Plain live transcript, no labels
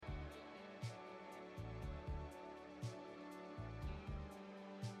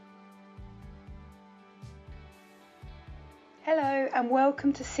Hello and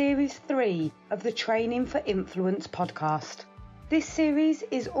welcome to Series 3 of the Training for Influence podcast. This series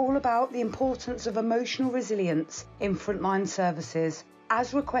is all about the importance of emotional resilience in frontline services,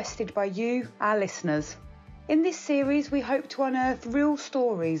 as requested by you, our listeners. In this series, we hope to unearth real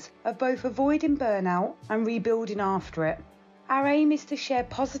stories of both avoiding burnout and rebuilding after it. Our aim is to share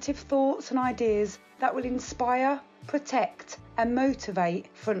positive thoughts and ideas that will inspire, protect and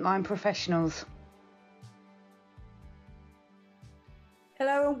motivate frontline professionals.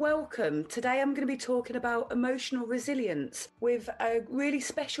 Hello and welcome. Today I'm going to be talking about emotional resilience with a really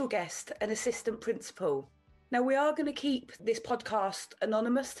special guest, an assistant principal. Now we are going to keep this podcast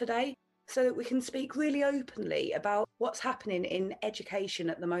anonymous today so that we can speak really openly about what's happening in education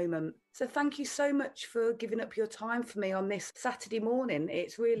at the moment. So thank you so much for giving up your time for me on this Saturday morning.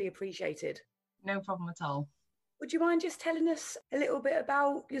 It's really appreciated. No problem at all. Would you mind just telling us a little bit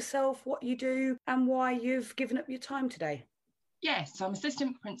about yourself, what you do and why you've given up your time today? Yes, so I'm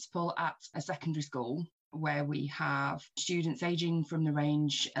assistant principal at a secondary school where we have students aging from the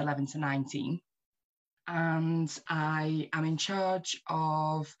range 11 to 19. And I am in charge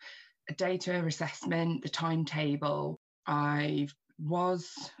of data assessment, the timetable. I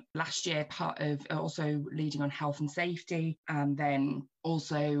was last year part of also leading on health and safety, and then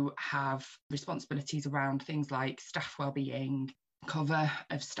also have responsibilities around things like staff wellbeing, cover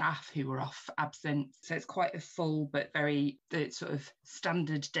of staff who were off absent. So it's quite a full but very the sort of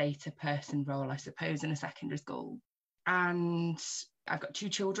standard data person role, I suppose, in a secondary school. And I've got 2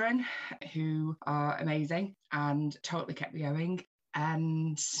 children who are amazing and totally kept me going.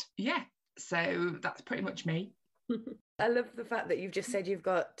 And yeah, so that's pretty much me. I love the fact that you've just said you've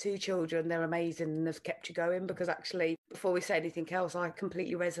got 2 children, they're amazing and they've kept you going, because actually, before we say anything else, I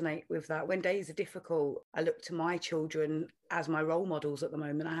completely resonate with that. When days are difficult, I look to my children as my role models at the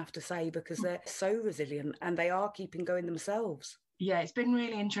moment, I have to say, because they're so resilient and they are keeping going themselves. Yeah, it's been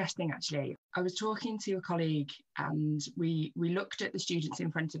really interesting, actually. I was talking to a colleague and we looked at the students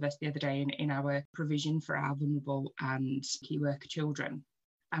in front of us the other day in our provision for our vulnerable and key worker children.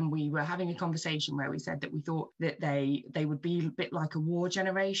 And we were having a conversation where we said that we thought that they would be a bit like a war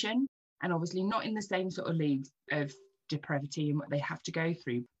generation, and obviously not in the same sort of league of depravity and what they have to go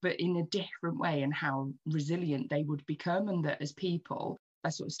through, but in a different way, and how resilient they would become. And that as people, I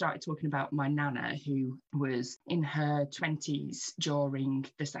sort of started talking about my nana, who was in her 20s during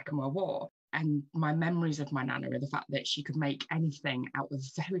the Second World War. And my memories of my nana are the fact that she could make anything out of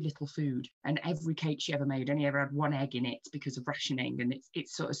very little food. And every cake she ever made only ever had 1 egg in it because of rationing. And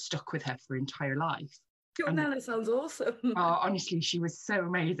it's sort of stuck with her for her entire life. Your nana sounds awesome. Honestly, she was so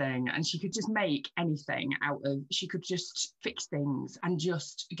amazing. And she could just make anything out of, she could just fix things and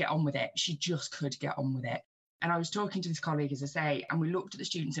just get on with it. She just could get on with it. And I was talking to this colleague, as I say, and we looked at the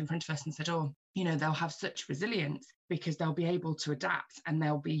students in front of us and said, oh, you know, they'll have such resilience because they'll be able to adapt and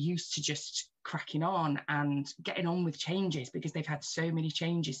they'll be used to just cracking on and getting on with changes because they've had so many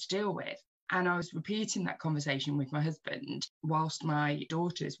changes to deal with. And I was repeating that conversation with my husband whilst my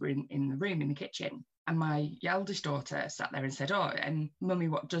daughters were in the room in the kitchen. And my eldest daughter sat there and said, oh, and mummy,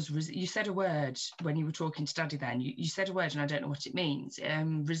 what does, you said a word when you were talking to daddy then, you said a word and I don't know what it means,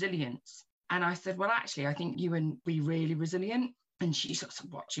 resilience. And I said, well, actually, I think you and be really resilient. And she sort of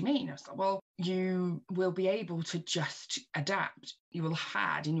said, what do you mean? I was like, well, you will be able to just adapt. You will have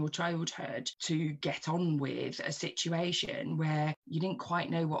had in your childhood to get on with a situation where you didn't quite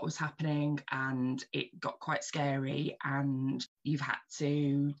know what was happening and it got quite scary, and you've had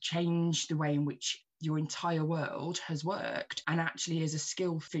to change the way in which your entire world has worked. And actually, as a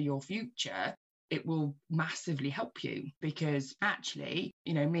skill for your future, it will massively help you, because actually,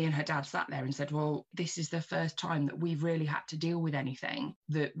 you know, me and her dad sat there and said, well, this is the first time that we've really had to deal with anything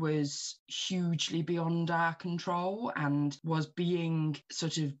that was hugely beyond our control and was being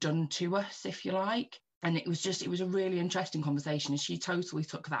sort of done to us, if you like. And it was a really interesting conversation, and she totally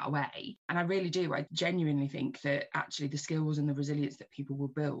took that away. And I really do. I genuinely think that actually the skills and the resilience that people will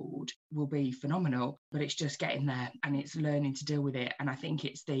build will be phenomenal, but it's just getting there and it's learning to deal with it. And I think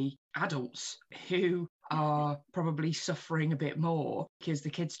it's the adults who are probably suffering a bit more because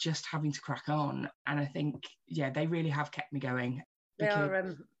the kids just having to crack on. And I think, yeah, they really have kept me going. They are,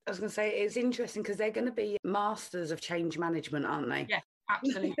 I was going to say, it's interesting because they're going to be masters of change management, aren't they? Yeah,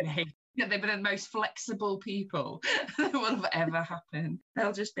 absolutely. Yeah, they've been the most flexible people that will have ever happened.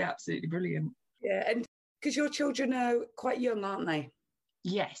 They'll just be absolutely brilliant. Yeah, and because your children are quite young, aren't they?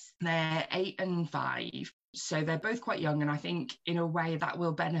 Yes, they're 8 and 5. So they're both quite young. And I think in a way that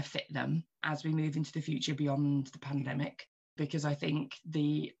will benefit them as we move into the future beyond the pandemic, because I think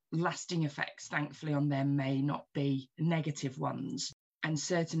the lasting effects, thankfully, on them may not be negative ones. And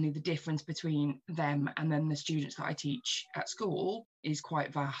certainly the difference between them and then the students that I teach at school is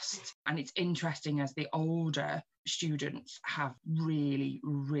quite vast. And it's interesting as the older students have really,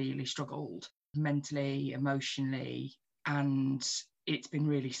 really struggled mentally, emotionally, and it's been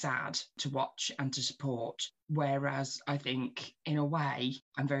really sad to watch and to support. Whereas I think in a way,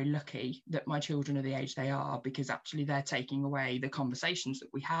 I'm very lucky that my children are the age they are, because actually they're taking away the conversations that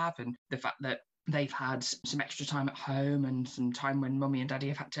we have and the fact that they've had some extra time at home and some time when mummy and daddy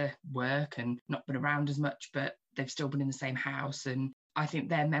have had to work and not been around as much, but they've still been in the same house. And I think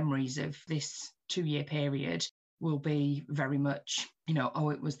their memories of this 2-year period will be very much,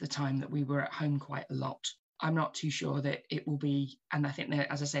 oh, it was the time that we were at home quite a lot. I'm not too sure that it will be, and I think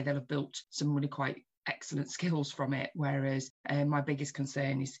that, as I say, they'll have built some really quite excellent skills from it. Whereas my biggest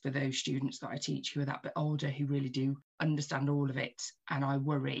concern is for those students that I teach who are that bit older, who really do understand all of it, and I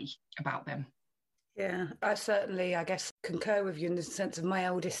worry about them. Yeah, I certainly, I guess, concur with you in the sense of my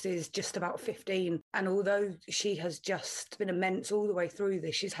eldest is just about 15. And although she has just been immense all the way through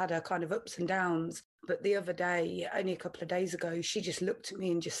this, she's had her kind of ups and downs. But the other day, only a couple of days ago, she just looked at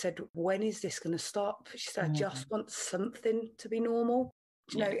me and just said, when is this going to stop? She said, I just want something to be normal.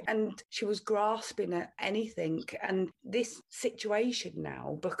 And she was grasping at anything. And this situation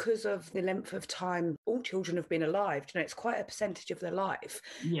now, because of the length of time all children have been alive, it's quite a percentage of their life.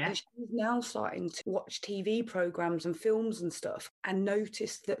 Yeah. And she's now starting to watch TV programs and films and stuff and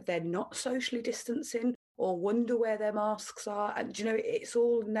notice that they're not socially distancing, or wonder where their masks are. And, it's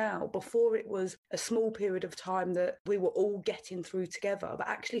all now. Before it was a small period of time that we were all getting through together. But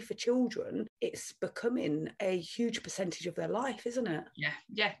actually for children, it's becoming a huge percentage of their life, isn't it?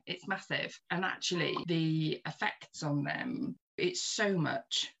 Yeah, it's massive. And actually the effects on them, it's so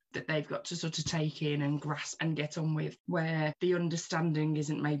much that they've got to sort of take in and grasp and get on with, where the understanding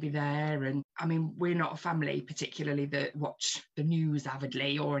isn't maybe there. And I mean, we're not a family particularly that watch the news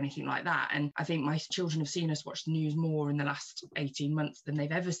avidly or anything like that. And I think my children have seen us watch the news more in the last 18 months than they've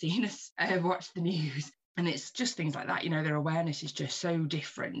ever seen us watch the news. And it's just things like that, their awareness is just so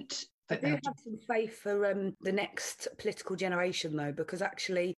different. I do have some faith for the next political generation, though, because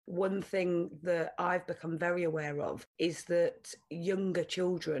actually one thing that I've become very aware of is that younger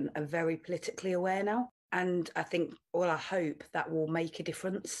children are very politically aware now. And I think, I hope that will make a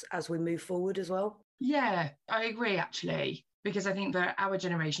difference as we move forward as well. Yeah, I agree, actually, because I think that our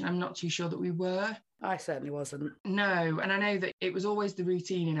generation, I'm not too sure that we were. I certainly wasn't. No, and I know that it was always the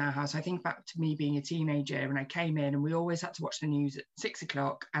routine in our house. I think back to me being a teenager and I came in and we always had to watch the news at 6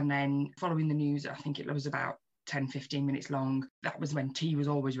 o'clock, and then following the news, I think it was about 10, 15 minutes long. That was when tea was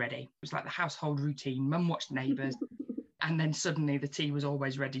always ready. It was like the household routine. Mum watched Neighbours and then suddenly the tea was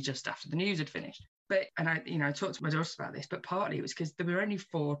always ready just after the news had finished. But, and I talked to my daughter about this, but partly it was because there were only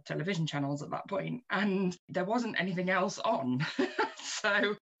 4 television channels at that point and there wasn't anything else on.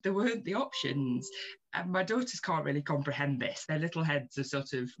 So there weren't the options. And my daughters can't really comprehend this. Their little heads are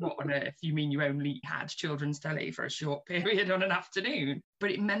sort of, what on earth? You mean you only had children's telly for a short period on an afternoon?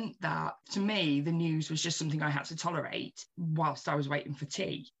 But it meant that, to me, the news was just something I had to tolerate whilst I was waiting for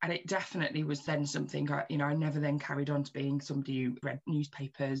tea. And it definitely was then something, I never then carried on to being somebody who read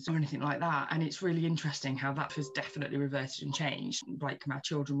newspapers or anything like that. And it's really interesting how that has definitely reverted and changed. Like, my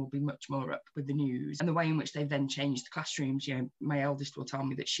children will be much more up with the news. And the way in which they've then changed the classrooms, my eldest will tell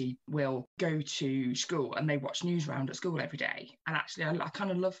me that she will go to school and they watch Newsround at school every day. And actually, I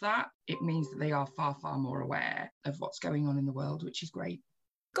kind of love that. It means that they are far, far more aware of what's going on in the world, which is great.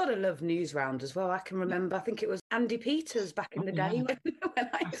 Gotta love Newsround as well. I can remember, I think it was Andy Peters back in the day. When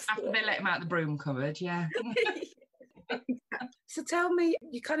After they let him out the broom cupboard, yeah. So tell me,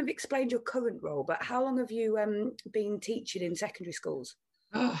 you kind of explained your current role, but how long have you been teaching in secondary schools?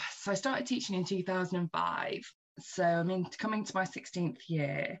 So I started teaching in 2005. So I'm coming to my 16th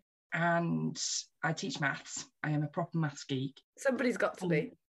year and I teach maths. I am a proper maths geek. Somebody's got to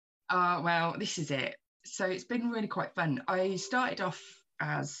be. Well, this is it. So it's been really quite fun. I started off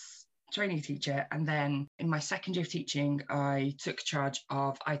as training teacher, and then in my second year of teaching, I took charge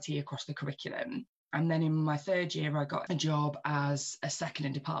of IT across the curriculum. And then in my third year, I got a job as a second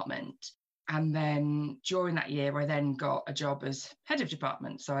in department. And then during that year, I then got a job as head of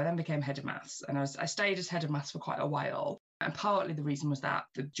department. So I then became head of maths, and I stayed as head of maths for quite a while. And partly the reason was that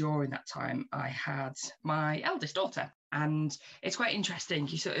during that time, I had my eldest daughter. And it's quite interesting.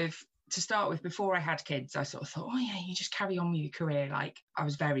 You sort of, to start with, before I had kids, I sort of thought, oh yeah, you just carry on with your career. Like, I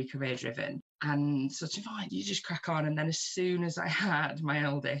was very career driven and sort of, oh, you just crack on. And then as soon as I had my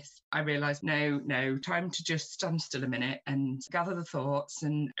eldest, I realised, no, time to just stand still a minute and gather the thoughts,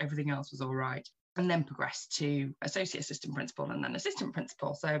 and everything else was all right. And then progressed to associate assistant principal and then assistant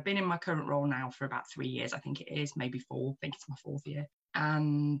principal. So I've been in my current role now for about 3 years. I think it is, maybe 4. I think it's my 4th year.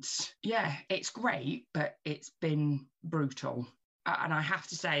 And yeah, it's great, but it's been brutal. And I have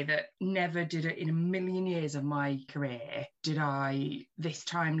to say that never did it in a million years of my career did I, this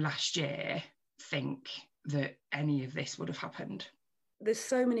time last year, think that any of this would have happened. There's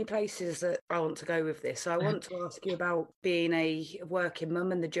so many places that I want to go with this. So I want to ask you about being a working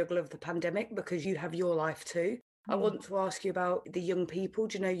mum and the juggle of the pandemic, because you have your life too. I want to ask you about the young people.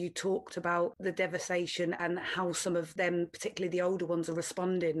 Do you know, you talked about the devastation and how some of them, particularly the older ones, are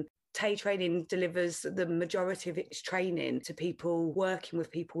responding. Tay Training delivers the majority of its training to people working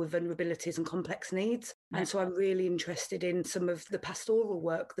with people with vulnerabilities and complex needs. And so I'm really interested in some of the pastoral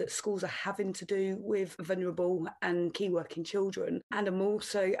work that schools are having to do with vulnerable and key working children. And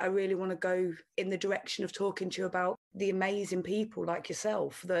I really want to go in the direction of talking to you about the amazing people like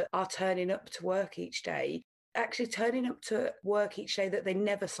yourself that are turning up to work each day, actually turning up to work each day that they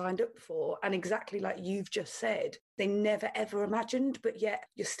never signed up for. And exactly like you've just said, they never ever imagined, but yet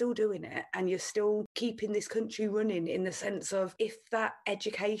you're still doing it and you're still keeping this country running, in the sense of, if that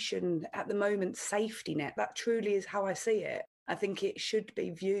education at the moment safety net, that truly is how I see it. I think it should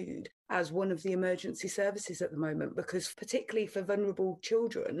be viewed as one of the emergency services at the moment, because particularly for vulnerable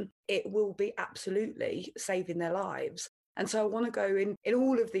children, it will be absolutely saving their lives. And so I want to go in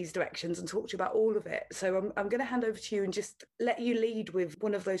all of these directions and talk to you about all of it. So I'm going to hand over to you and just let you lead with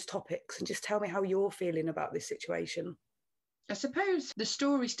one of those topics and just tell me how you're feeling about this situation. I suppose the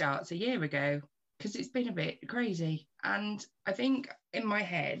story starts a year ago, because it's been a bit crazy. And I think in my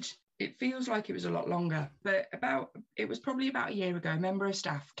head, it feels like it was a lot longer, but it was probably about a year ago, a member of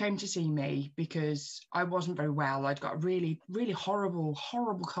staff came to see me because I wasn't very well. I'd got a really, really horrible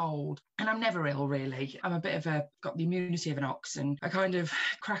cold, and I'm never ill, really. I'm got the immunity of an ox, and I kind of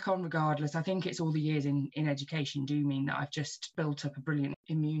crack on regardless. I think it's all the years in education do mean that I've just built up a brilliant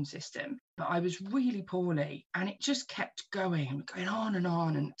immune system. But I was really poorly, and it just kept going on,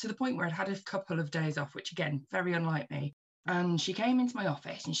 and to the point where I'd had a couple of days off, which again, very unlike me. And she came into my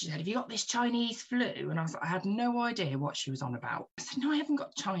office and she said, "Have you got this Chinese flu?" And I had no idea what she was on about. I said, "No, I haven't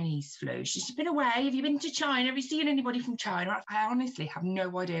got Chinese flu." She said, "Been away? Have you been to China? Have you seen anybody from China?" I honestly have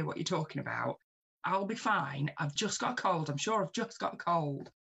no idea what you're talking about. I'll be fine. I've just got a cold. I'm sure I've just got a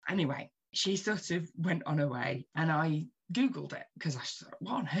cold. Anyway, she sort of went on her way, and I Googled it because I thought,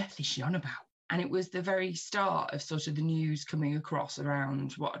 what on earth is she on about? And it was the very start of sort of the news coming across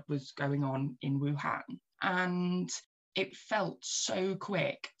around what was going on in Wuhan. And it felt so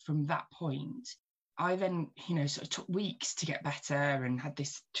quick from that point. I then, sort of took weeks to get better and had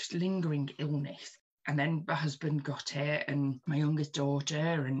this just lingering illness. And then my husband got it and my youngest daughter,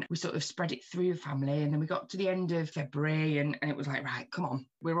 and we sort of spread it through the family. And then we got to the end of February and it was like, right, come on,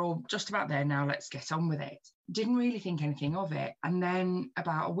 we're all just about there now. Let's get on with it. Didn't really think anything of it. And then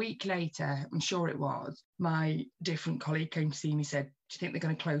about a week later, I'm sure it was, my different colleague came to see me, said, "Do you think they're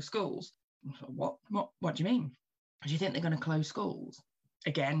going to close schools?" I thought, what do you mean? "Do you think they're going to close schools?"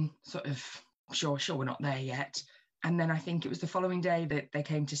 Again, sort of, sure, we're not there yet. And then I think it was the following day that they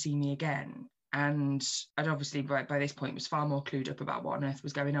came to see me again. And I'd obviously, by this point, was far more clued up about what on earth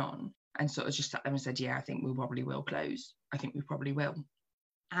was going on. And sort of just sat there and said, "Yeah, I think we probably will close. I think we probably will."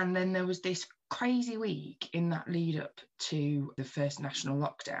 And then there was this crazy week in that lead up to the first national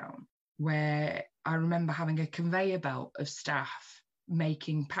lockdown, where I remember having a conveyor belt of staff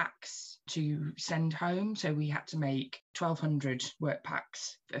making packs to send home. So we had to make 1,200 work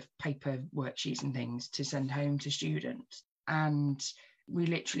packs of paper worksheets and things to send home to students. And we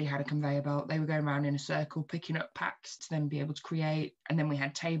literally had a conveyor belt. They were going around in a circle picking up packs to then be able to create. And then we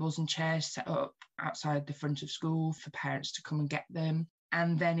had tables and chairs set up outside the front of school for parents to come and get them.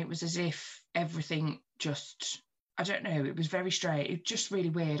 And then it was as if everything just, I don't know, it was very straight. It was just really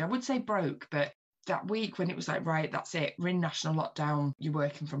weird. I would say broke, but that week when it was like, right, that's it, we're in national lockdown, you're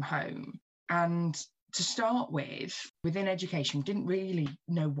working from home. And to start with, within education, we didn't really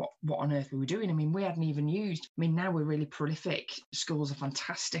know what on earth we were doing. I mean, we hadn't even used, now we're really prolific. Schools are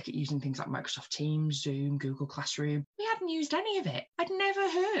fantastic at using things like Microsoft Teams, Zoom, Google Classroom. We hadn't used any of it. I'd never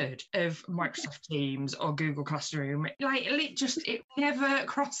heard of Microsoft Teams or Google Classroom. It never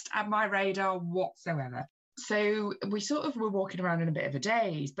crossed at my radar whatsoever. So we sort of were walking around in a bit of a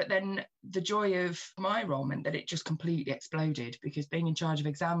daze, but then the joy of my role meant that it just completely exploded, because being in charge of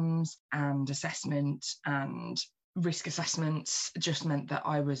exams and assessment and risk assessments just meant that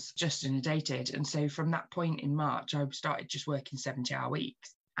I was just inundated. And so from that point in March, I started just working 70-hour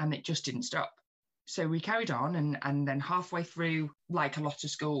weeks, and it just didn't stop. So we carried on, and then halfway through, like a lot of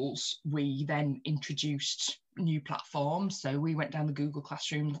schools, we then introduced new platforms. So we went down the Google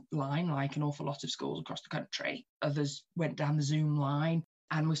Classroom line, like an awful lot of schools across the country. Others went down the Zoom line.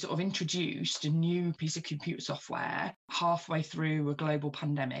 And we sort of introduced a new piece of computer software halfway through a global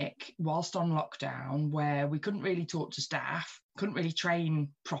pandemic, whilst on lockdown, where we couldn't really talk to staff, couldn't really train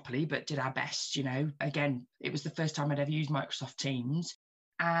properly, but did our best, you know. Again, it was the first time I'd ever used Microsoft Teams,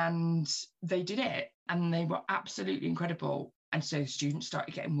 and they did it, and they were absolutely incredible. And so students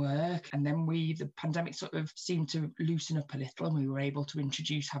started getting work, and then the pandemic sort of seemed to loosen up a little, and we were able to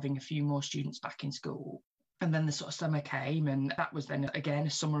introduce having a few more students back in school. And then the sort of summer came, and that was then again a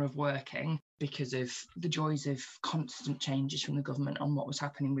summer of working because of the joys of constant changes from the government on what was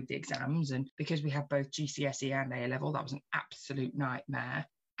happening with the exams. And because we had both GCSE and A level, that was an absolute nightmare.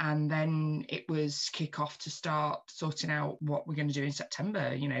 And then it was kick off to start sorting out what we're going to do in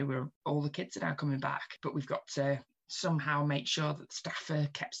September. You know, all the kids are now coming back, but we've got to somehow make sure that staff are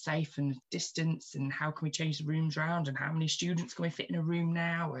kept safe and distance, and how can we change the rooms around, and how many students can we fit in a room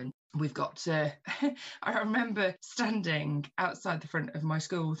now. And we've got to I remember standing outside the front of my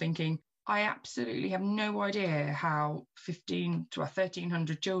school thinking, I absolutely have no idea how 15 to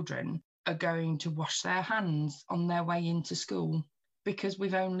 1,300 children are going to wash their hands on their way into school because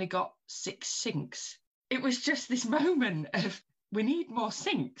we've only got 6 sinks. It was just this moment of, we need more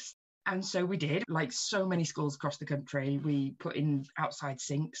sinks. And so we did, like so many schools across the country, we put in outside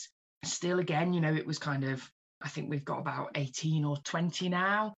sinks. Still, again, you know, it was kind of, I think we've got about 18 or 20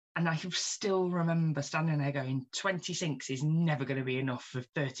 now. And I still remember standing there going, 20 sinks is never going to be enough for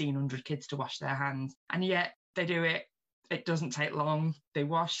 1,300 kids to wash their hands. And yet they do it. It doesn't take long. They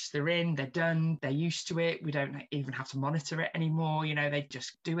wash, they're in, they're done, they're used to it. We don't even have to monitor it anymore. You know, they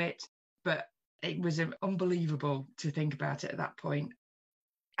just do it. But it was unbelievable to think about it at that point.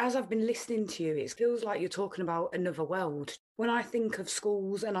 As I've been listening to you, it feels like you're talking about another world. When I think of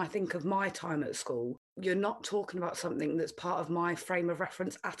schools and I think of my time at school, you're not talking about something that's part of my frame of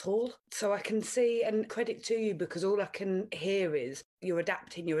reference at all. So I can see, and credit to you, because all I can hear is you're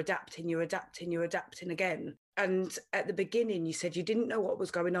adapting, you're adapting, you're adapting, you're adapting again. And at the beginning, you said you didn't know what was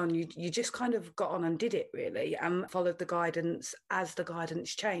going on. You just kind of got on and did it, really, and followed the guidance as the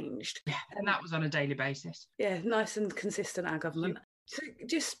guidance changed. Yeah, and that was on a daily basis. Yeah, nice and consistent, our government. So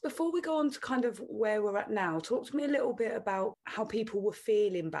just before we go on to kind of where we're at now, talk to me a little bit about how people were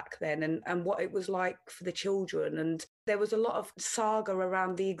feeling back then and what it was like for the children. And there was a lot of saga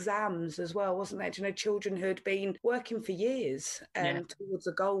around the exams as well, wasn't there? You know, children who had been working for years towards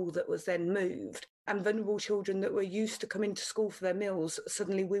a goal that was then moved. And vulnerable children that were used to coming to school for their meals,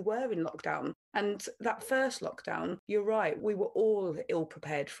 suddenly we were in lockdown. And that first lockdown, you're right, we were all ill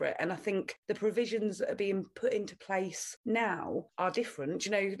prepared for it. And I think the provisions that are being put into place now are different.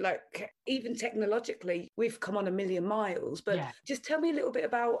 You know, like even technologically, we've come on a million miles. But just tell me a little bit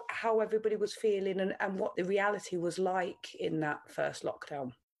about how everybody was feeling and what the reality was like in that first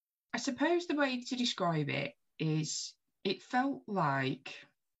lockdown. I suppose the way to describe it is it felt like,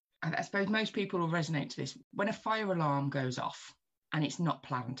 I suppose most people will resonate to this, when a fire alarm goes off and it's not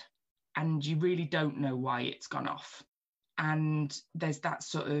planned and you really don't know why it's gone off. And there's that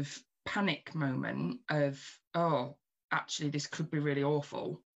sort of panic moment of, oh, actually, this could be really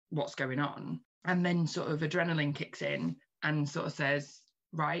awful. What's going on? And then sort of adrenaline kicks in and sort of says,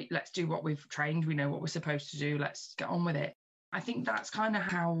 right, let's do what we've trained. We know what we're supposed to do. Let's get on with it. I think that's kind of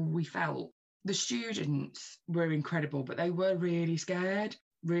how we felt. The students were incredible, but they were really scared.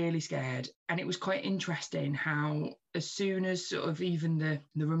 And it was quite interesting how as soon as sort of even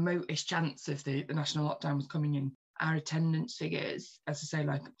the remotest chance of the national lockdown was coming in, our attendance figures, as I say,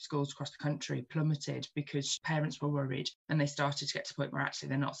 like schools across the country, plummeted because parents were worried and they started to get to the point where actually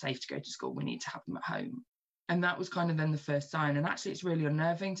they're not safe to go to school. We need to have them at home. And that was kind of then the first sign. And actually it's really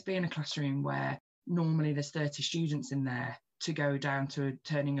unnerving to be in a classroom where normally there's 30 students in there to go down to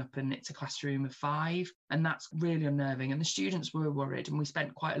turning up and it's a classroom of 5. And that's really unnerving. And the students were worried, and we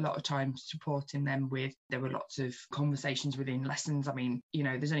spent quite a lot of time supporting them there were lots of conversations within lessons. I mean, you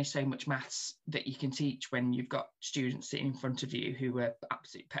know, there's only so much maths that you can teach when you've got students sitting in front of you who are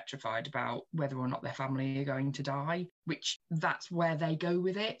absolutely petrified about whether or not their family are going to die, which that's where they go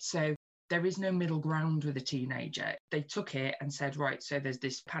with it. So there is no middle ground with a teenager. They took it and said, right, so there's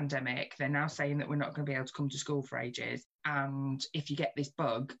this pandemic. They're now saying that we're not going to be able to come to school for ages. And if you get this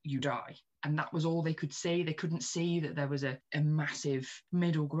bug, you die. And that was all they could see. They couldn't see that there was a massive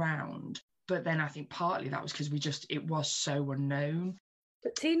middle ground. But then I think partly that was because it was so unknown.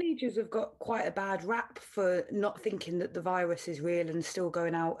 But teenagers have got quite a bad rap for not thinking that the virus is real and still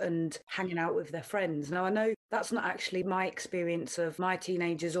going out and hanging out with their friends. Now, I know that's not actually my experience of my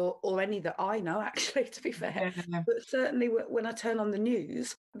teenagers or any that I know, actually, to be fair. Yeah. But certainly when I turn on the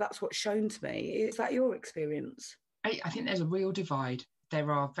news, that's what's shown to me. Is that your experience? I think there's a real divide.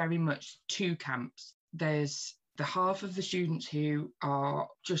 There are very much 2 camps. There's The half of the students who are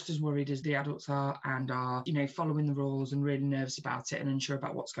just as worried as the adults are and are, following the rules and really nervous about it and unsure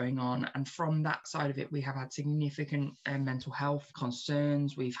about what's going on. And from that side of it, we have had significant mental health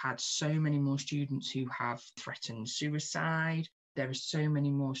concerns. We've had so many more students who have threatened suicide. There are so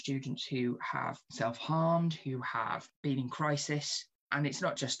many more students who have self-harmed, who have been in crisis. And it's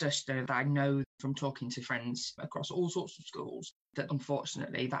not just us, that I know from talking to friends across all sorts of schools that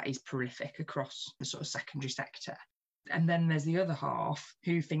unfortunately that is prolific across the sort of secondary sector. And then there's the other half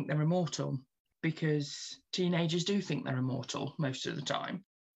who think they're immortal, because teenagers do think they're immortal most of the time.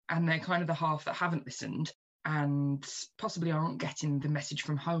 And they're kind of the half that haven't listened and possibly aren't getting the message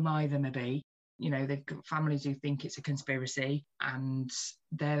from home either, maybe. They've got families who think it's a conspiracy, and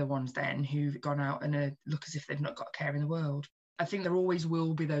they're the ones then who've gone out and look as if they've not got a care in the world. I think there always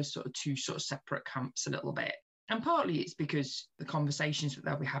will be those sort of two sort of separate camps a little bit. And partly it's because the conversations that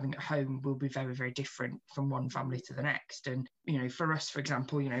they'll be having at home will be very, very different from one family to the next. And, for us, for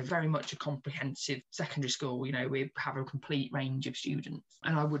example, very much a comprehensive secondary school, we have a complete range of students.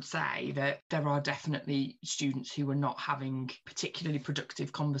 And I would say that there are definitely students who are not having particularly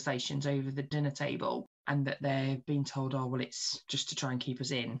productive conversations over the dinner table, and that they're being told, oh, well, it's just to try and keep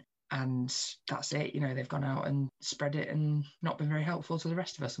us in. And that's it. They've gone out and spread it and not been very helpful to the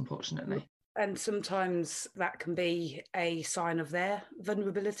rest of us, unfortunately. And sometimes that can be a sign of their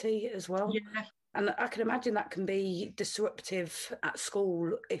vulnerability as well. Yeah. And I can imagine that can be disruptive at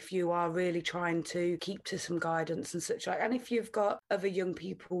school if you are really trying to keep to some guidance and such like. And if you've got other young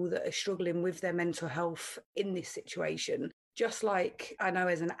people that are struggling with their mental health in this situation, just like I know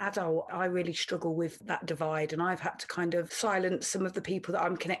as an adult, I really struggle with that divide, and I've had to kind of silence some of the people that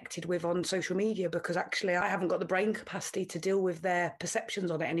I'm connected with on social media because actually I haven't got the brain capacity to deal with their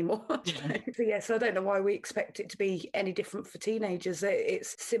perceptions on it anymore. Yeah. So I don't know why we expect it to be any different for teenagers.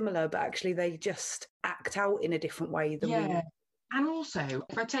 It's similar, but actually they just act out in a different way than we. And also,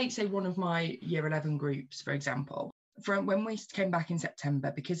 if I take, say, one of my year 11 groups, for example, from when we came back in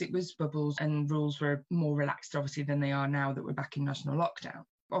September, because it was bubbles and rules were more relaxed, obviously, than they are now that we're back in national lockdown.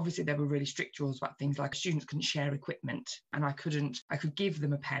 Obviously, there were really strict rules about things like students couldn't share equipment, and I could give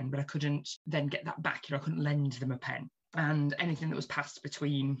them a pen, but I couldn't then get that back. I couldn't lend them a pen. And anything that was passed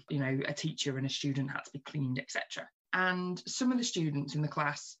between, a teacher and a student had to be cleaned, etc. And some of the students in the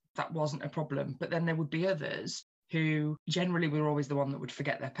class, that wasn't a problem. But then there would be others who generally were always the one that would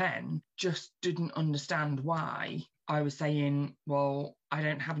forget their pen, just didn't understand why I was saying, well, I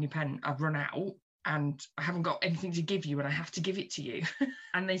don't have any pen, I've run out and I haven't got anything to give you and I have to give it to you.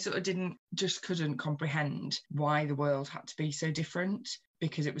 And they sort of couldn't comprehend why the world had to be so different,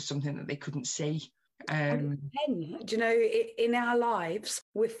 because it was something that they couldn't see. Pen, in our lives,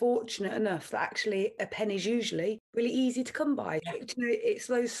 we're fortunate enough that actually a pen is usually really easy to come by. Yeah. It's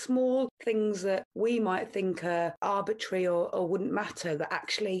those small things that we might think are arbitrary or wouldn't matter that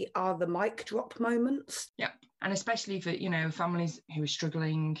actually are the mic drop moments. Yeah. And especially for, families who are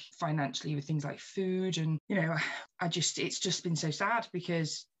struggling financially with things like food. And, it's just been so sad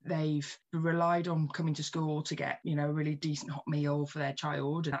because they've relied on coming to school to get, a really decent hot meal for their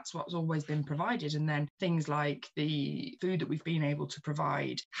child. And that's what's always been provided. And then things like the food that we've been able to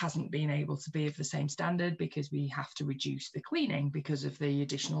provide hasn't been able to be of the same standard because we have to reduce the cleaning because of the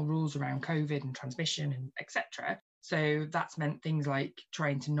additional rules around COVID and transmission and etc. So that's meant things like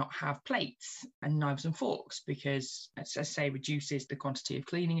trying to not have plates and knives and forks because, as I say, reduces the quantity of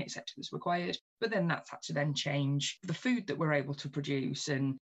cleaning, etc. that's required. But then that's had to then change the food that we're able to produce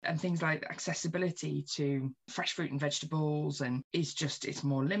and things like accessibility to fresh fruit and vegetables and it's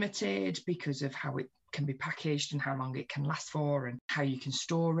more limited because of how it can be packaged and how long it can last for and how you can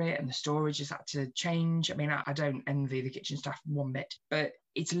store it, and the storage has had to change. I mean, I don't envy the kitchen staff one bit, but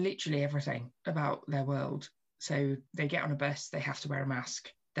it's literally everything about their world. So they get on a bus, they have to wear a mask.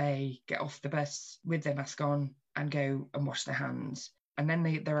 They get off the bus with their mask on and go and wash their hands. And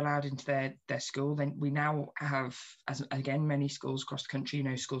then they're allowed into their school. Then we now have, as again, many schools across the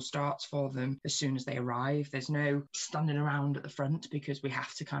country, school starts for them as soon as they arrive. There's no standing around at the front because we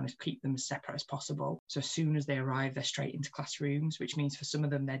have to kind of keep them as separate as possible. So as soon as they arrive, they're straight into classrooms, which means for some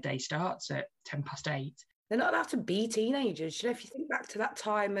of them, their day starts at 8:10. They're not allowed to be teenagers. If you think back to that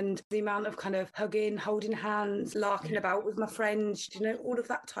time and the amount of kind of hugging, holding hands, larking about with my friends, all of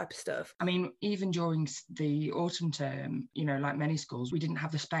that type of stuff. I mean, even during the autumn term, like many schools, we didn't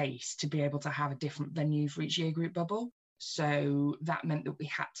have the space to be able to have a different venue for each year group bubble. So that meant that we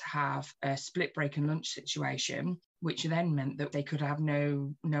had to have a split break and lunch situation, which then meant that they could have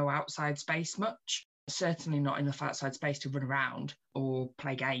no outside space much. Certainly not enough outside space to run around or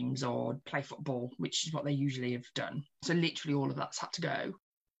play games or play football, which is what they usually have done. So literally all of that's had to go.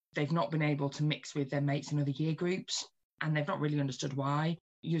 they've not been able to mix with their mates in other year groups, and they've not really understood why.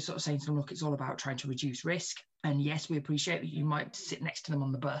 You're sort of saying to them, look, it's all about trying to reduce risk. And yes, we appreciate that you might sit next to them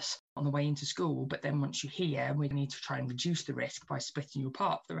on the bus on the way into school, but then once you're here, we need to try and reduce the risk by splitting you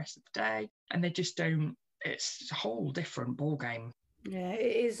apart for the rest of the day. And they just don't, it's a whole different ballgame. Yeah,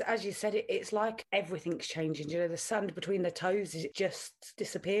 it is, as you said, it's like everything's changing. The sand between their toes is just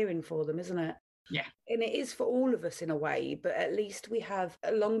disappearing for them, isn't it? Yeah. And it is for all of us in a way, but at least we have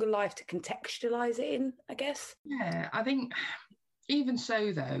a longer life to contextualise it in, I guess. Yeah, I think even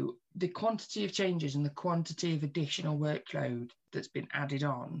so, though, the quantity of changes and the quantity of additional workload that's been added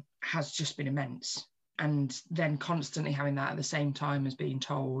on has just been immense. And then constantly having that at the same time as being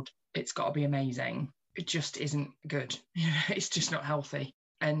told it's got to be amazing, it just isn't good. It's just not healthy.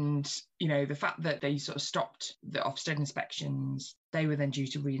 And, the fact that they sort of stopped the Ofsted inspections, they were then due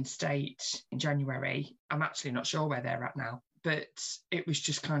to reinstate in January. I'm actually not sure where they're at now, but it was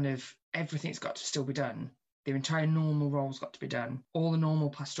just kind of everything's got to still be done. Their entire normal role's got to be done. All the normal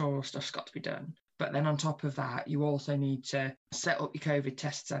pastoral stuff's got to be done. But then on top of that, you also need to set up your COVID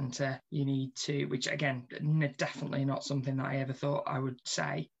test centre. You need to, which again, definitely not something that I ever thought I would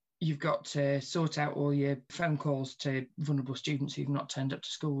say. You've got to sort out all your phone calls to vulnerable students who've not turned up to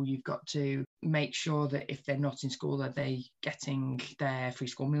school. You've got to make sure that if they're not in school, are they getting their free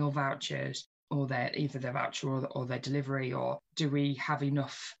school meal vouchers, or either their voucher or their delivery, or do we have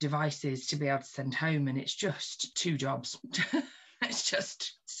enough devices to be able to send home? And it's just 2 jobs. It's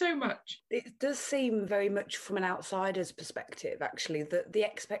just so much. It does seem very much from an outsider's perspective, actually, that the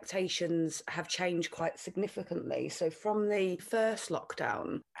expectations have changed quite significantly. So from the first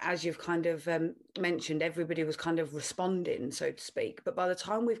lockdown, as you've kind of mentioned, everybody was kind of responding, so to speak. But by the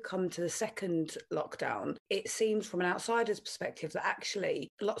time we've come to the second lockdown, it seems from an outsider's perspective that actually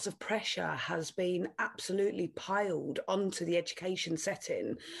lots of pressure has been absolutely piled onto the education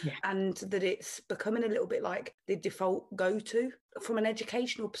setting, and that it's becoming a little bit like the default go-to. From an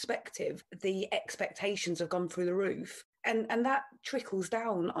educational perspective, the expectations have gone through the roof. And that trickles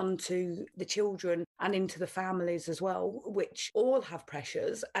down onto the children and into the families as well, which all have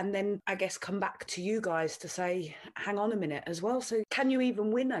pressures. And then I guess come back to you guys to say, hang on a minute as well. So can you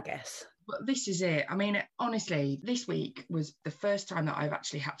even win, I guess? Well, this is it. I mean, honestly, this week was the first time that I've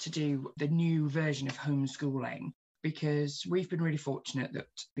actually had to do the new version of homeschooling, because we've been really fortunate that,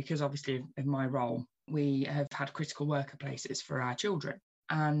 because obviously of my role, we have had critical worker places for our children,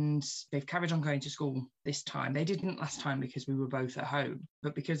 and they've carried on going to school this time. They didn't last time because we were both at home,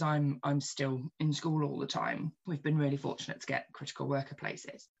 but because I'm still in school all the time, we've been really fortunate to get critical worker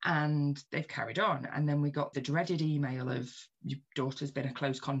places, and they've carried on. And then we got the dreaded email of, your daughter's been a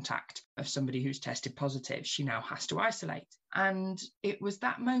close contact of somebody who's tested positive. She now has to isolate. And it was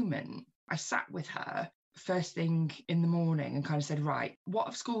that moment I sat with her first thing in the morning and kind of said, right, what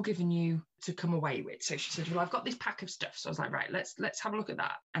have school given you to come away with? So she said, well, I've got this pack of stuff. So I was like, right, let's have a look at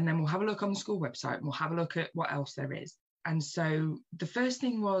that. And then we'll have a look on the school website and we'll have a look at what else there is. And so the first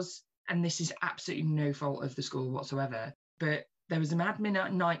thing was, and this is absolutely no fault of the school whatsoever, but there was an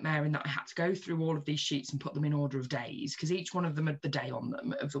admin nightmare in that I had to go through all of these sheets and put them in order of days, because each one of them had the day on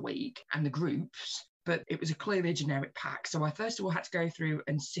them of the week and the groups. But it was a clearly generic pack. So I first of all had to go through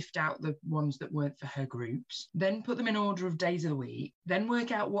and sift out the ones that weren't for her groups, then put them in order of days of the week, then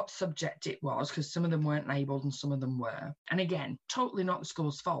work out what subject it was, because some of them weren't labelled and some of them were. And again, totally not the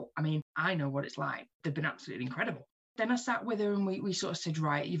school's fault. I mean, I know what it's like. They've been absolutely incredible. Then I sat with her and we sort of said,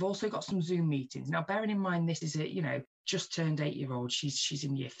 right, you've also got some Zoom meetings. Now, bearing in mind, this is a, just turned 8-year-old. She's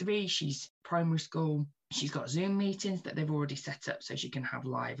in year 3. She's primary school. She's got Zoom meetings that they've already set up so she can have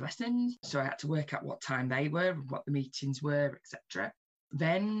live lessons. So I had to work out what time they were, what the meetings were, etc.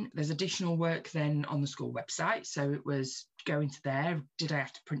 Then there's additional work then on the school website. So it was going to there. Did I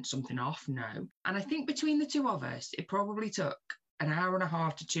have to print something off? No. And I think between the two of us, it probably took an hour and a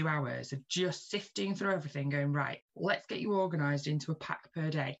half to 2 hours of just sifting through everything, going, right, let's get you organised into a pack per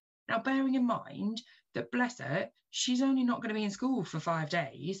day. Now, bearing in mind that, bless her, she's only not going to be in school for 5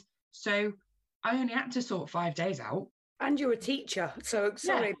 days. So I only had to sort 5 days out. And you're a teacher, so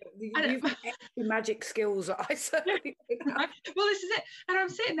sorry, but you've got extra magic skills that I certainly think. Well, this is it. And I'm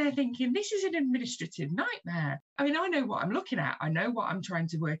sitting there thinking, this is an administrative nightmare. I mean, I know what I'm looking at. I know what I'm trying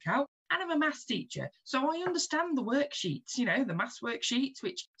to work out. And I'm a maths teacher, so I understand the worksheets, the maths worksheets,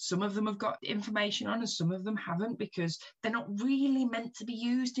 which some of them have got information on and some of them haven't, because they're not really meant to be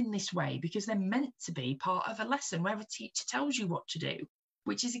used in this way, because they're meant to be part of a lesson where a teacher tells you what to do,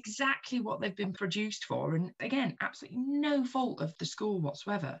 which is exactly what they've been produced for. And again, absolutely no fault of the school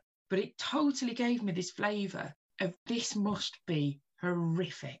whatsoever. But it totally gave me this flavour of, this must be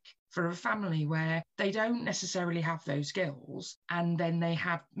horrific for a family where they don't necessarily have those skills and then they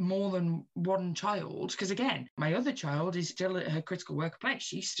have more than one child. Because again, my other child is still at her critical workplace.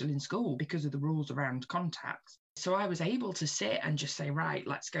 She's still in school because of the rules around contacts. So I was able to sit and just say, right,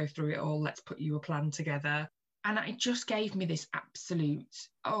 let's go through it all. Let's put you a plan together. And it just gave me this absolute,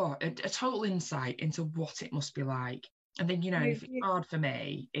 a total insight into what it must be like. I think, if it's hard for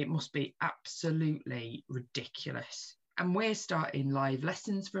me, it must be absolutely ridiculous. And we're starting live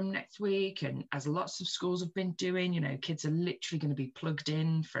lessons from next week. And as lots of schools have been doing, kids are literally going to be plugged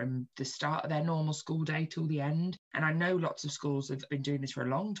in from the start of their normal school day till the end. And I know lots of schools have been doing this for a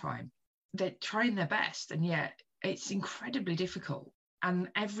long time. They're trying their best, and yet it's incredibly difficult. And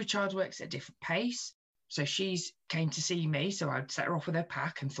every child works at a different pace. So she's came to see me, so I'd set her off with her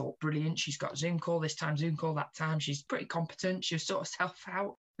pack and thought, brilliant, she's got Zoom call this time, Zoom call that time. She's pretty competent. She was sort of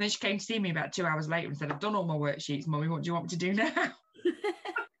self-out. And then she came to see me about 2 hours later and said, I've done all my worksheets, Mummy, what do you want me to do now? And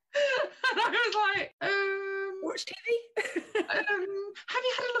I was like, watch TV? Have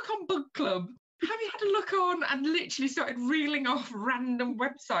you had a look on Bug Club? Have you had a look on, and literally started reeling off random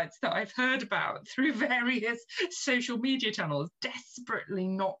websites that I've heard about through various social media channels, desperately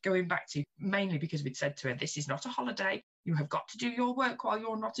not going back to, mainly because we'd said to her, this is not a holiday. You have got to do your work while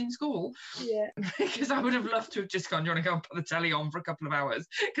you're not in school. Yeah. Because I would have loved to have just gone, do you want to go and put the telly on for a couple of hours?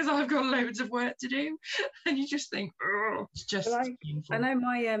 Because I've got loads of work to do. And you just think, oh, it's just painful. I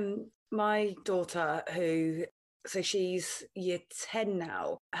know my daughter so she's year 10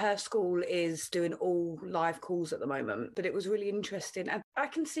 now. Her school is doing all live calls at the moment, but it was really interesting. And I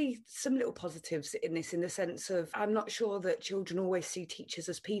can see some little positives in this, in the sense of, I'm not sure that children always see teachers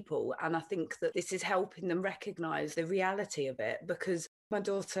as people. And I think that this is helping them recognise the reality of it, because my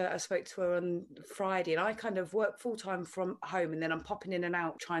daughter, I spoke to her on Friday, and I kind of work full-time from home, and then I'm popping in and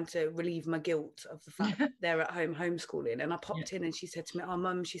out trying to relieve my guilt of the fact that they're at home homeschooling. And I popped in and she said to me,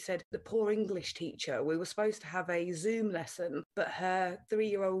 Mum, she said, the poor English teacher, we were supposed to have a Zoom lesson, but her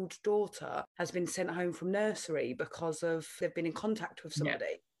 3-year-old daughter has been sent home from nursery because of they've been in contact with somebody.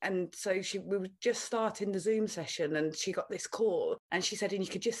 Yeah. And so we were just starting the Zoom session, and she got this call, and she said, and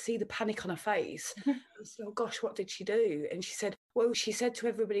you could just see the panic on her face. I said, oh gosh, what did she do? And she said, well, she said to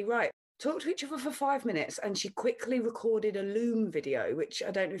everybody, right, talk to each other for 5 minutes. And she quickly recorded a Loom video, which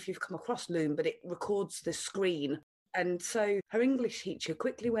I don't know if you've come across Loom, but it records the screen. And so her English teacher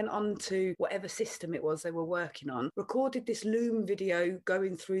quickly went on to whatever system it was they were working on, recorded this Loom video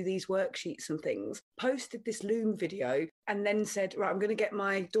going through these worksheets and things, posted this Loom video, and then said, right, I'm going to get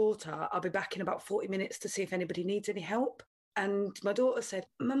my daughter. I'll be back in about 40 minutes to see if anybody needs any help. And my daughter said,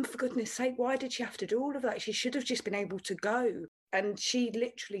 Mum, for goodness sake, why did she have to do all of that? She should have just been able to go. And she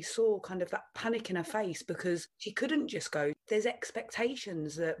literally saw kind of that panic in her face, because she couldn't just go. There's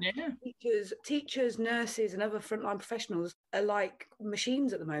expectations that teachers, nurses and other frontline professionals are like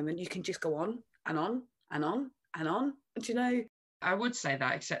machines at the moment. You can just go on and on and on and on. Do you know? I would say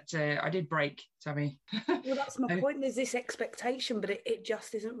that, except I did break, Sammy. Well, that's my point. There's this expectation, but it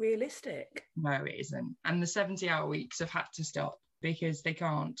just isn't realistic. No, it isn't. And the 70-hour weeks have had to stop because they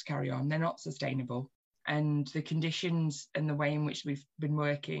can't carry on. They're not sustainable. And the conditions and the way in which we've been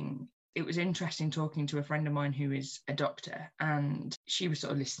working, it was interesting talking to a friend of mine who is a doctor, and she was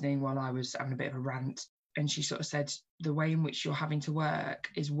sort of listening while I was having a bit of a rant. And she sort of said, the way in which you're having to work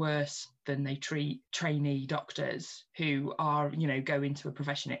is worse than they treat trainee doctors who are, go into a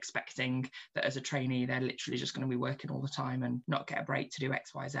profession expecting that as a trainee, they're literally just going to be working all the time and not get a break to do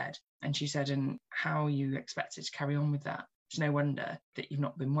X, Y, Z. And she said, and how are you expected to carry on with that? It's no wonder that you've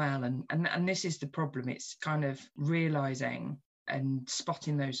not been well. And this is the problem. It's kind of realising and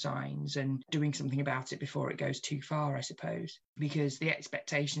spotting those signs and doing something about it before it goes too far, I suppose. Because the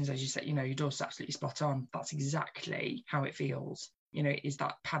expectations, as you said, your daughter's absolutely spot on. That's exactly how it feels. Is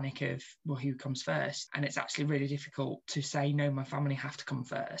that panic of, well, who comes first? And it's actually really difficult to say, no, my family have to come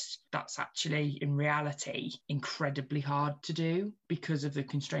first. That's actually, in reality, incredibly hard to do because of the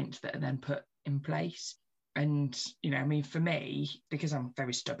constraints that are then put in place. And, for me, because I'm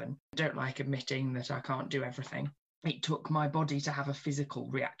very stubborn, I don't like admitting that I can't do everything. It took my body to have a physical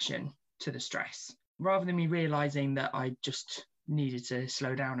reaction to the stress, rather than me realising that I just needed to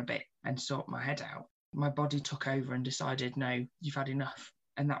slow down a bit and sort my head out. My body took over and decided, no, you've had enough.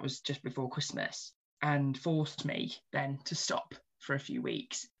 And that was just before Christmas, and forced me then to stop for a few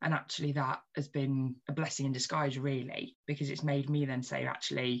weeks. And actually that has been a blessing in disguise, really, because it's made me then say,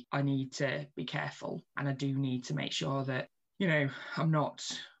 actually, I need to be careful, and I do need to make sure that, I'm not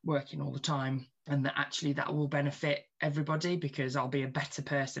working all the time, and that actually that will benefit everybody, because I'll be a better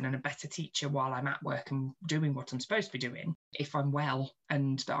person and a better teacher while I'm at work and doing what I'm supposed to be doing if I'm well,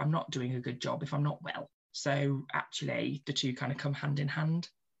 and that I'm not doing a good job if I'm not well. So actually the two kind of come hand in hand.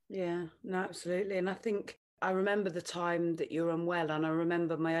 Yeah, no, absolutely. And I think I remember the time that you were unwell, and I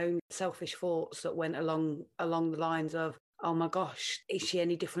remember my own selfish thoughts that went along the lines of, oh my gosh, is she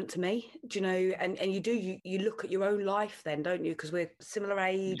any different to me? Do you know? And you look at your own life then, don't you? Because we're similar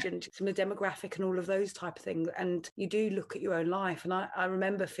age and similar demographic and all of those type of things. And you do look at your own life. And I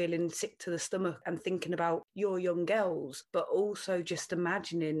remember feeling sick to the stomach and thinking about your young girls, but also just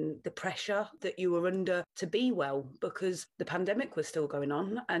imagining the pressure that you were under to be well, because the pandemic was still going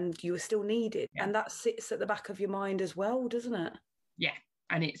on and you were still needed. Yeah. And that sits at the back of your mind as well, doesn't it? Yeah.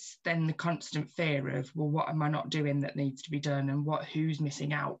 And it's then the constant fear of, well, what am I not doing that needs to be done? And who's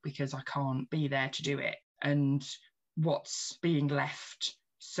missing out because I can't be there to do it? And what's being left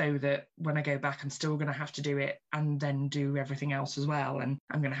so that when I go back, I'm still going to have to do it and then do everything else as well. And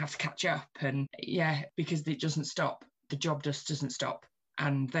I'm going to have to catch up. And yeah, because it doesn't stop. The job just doesn't stop.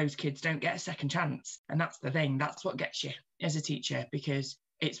 And those kids don't get a second chance. And that's the thing. That's what gets you as a teacher, because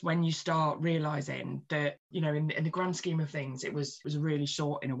it's when you start realizing that, you know, in the grand scheme of things, it was really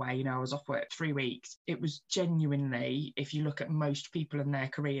short in a way. You know, I was off work 3 weeks. It was genuinely, if you look at most people in their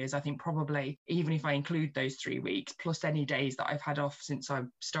careers, I think probably, even if I include those 3 weeks, plus any days that I've had off since I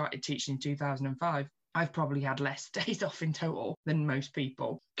started teaching in 2005, I've probably had less days off in total than most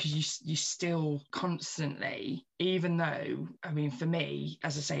people, because you still constantly, even though, I mean, for me,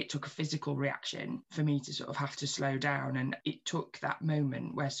 as I say, it took a physical reaction for me to sort of have to slow down. And it took that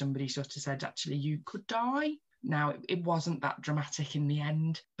moment where somebody sort of said, actually, you could die. Now, it wasn't that dramatic in the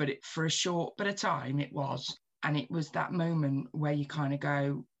end, but for a short bit of time, it was. And it was that moment where you kind of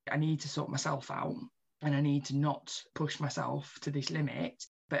go, I need to sort myself out and I need to not push myself to this limit.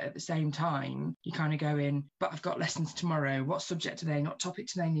 But at the same time, you kind of go in, but I've got lessons tomorrow. What subject do they, what topic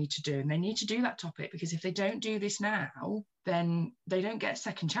do they need to do? And they need to do that topic, because if they don't do this now, then they don't get a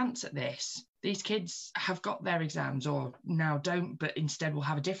second chance at this. These kids have got their exams, or now don't, but instead will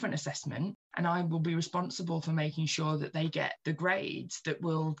have a different assessment. And I will be responsible for making sure that they get the grades that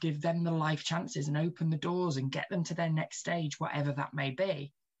will give them the life chances and open the doors and get them to their next stage, whatever that may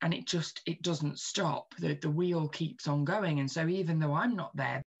be. And it doesn't stop. The wheel keeps on going. And so even though I'm not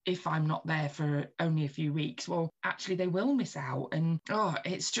there, if I'm not there for only a few weeks, well, actually they will miss out. And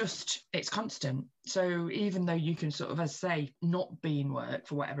it's constant. So even though you can sort of, as I say, not be in work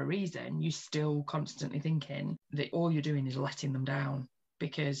for whatever reason, you're still constantly thinking that all you're doing is letting them down.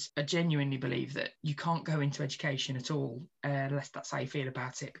 Because I genuinely believe that you can't go into education at all unless that's how you feel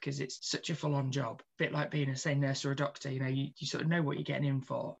about it, because it's such a full-on job. A bit like being a, say, nurse or a doctor. You know, you sort of know what you're getting in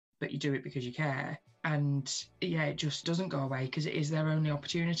for, but you do it because you care. And yeah, it just doesn't go away because it is their only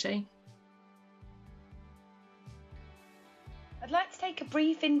opportunity. I'd like to take a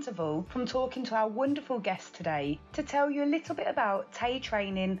brief interval from talking to our wonderful guest today to tell you a little bit about TAE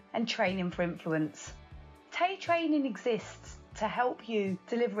Training and Training for Influence. TAE Training exists to help you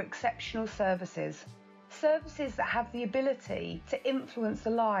deliver exceptional services that have the ability to influence the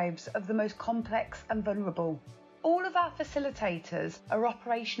lives of the most complex and vulnerable. All of our facilitators are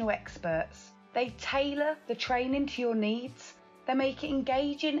operational experts. They tailor the training to your needs, they make it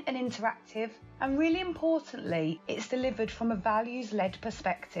engaging and interactive, and really importantly, it's delivered from a values-led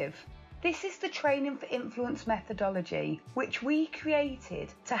perspective. This is the Training for Influence methodology, which we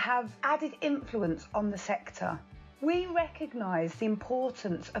created to have added influence on the sector. We recognise the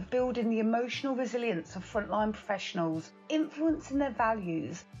importance of building the emotional resilience of frontline professionals, influencing their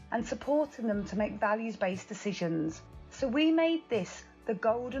values and supporting them to make values-based decisions. So we made this the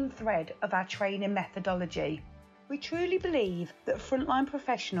golden thread of our training methodology. We truly believe that frontline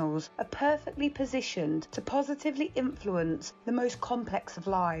professionals are perfectly positioned to positively influence the most complex of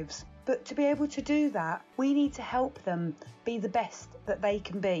lives. But to be able to do that, we need to help them be the best that they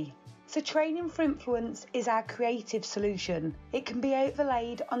can be. So Training for Influence is our creative solution. It can be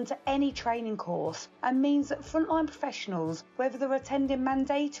overlaid onto any training course and means that frontline professionals, whether they're attending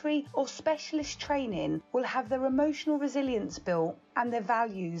mandatory or specialist training, will have their emotional resilience built and their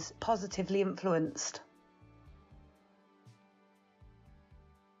values positively influenced.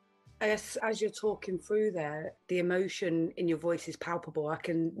 I guess as you're talking through there, the emotion in your voice is palpable. I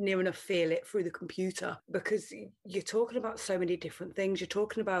can near enough feel it through the computer, because you're talking about so many different things. You're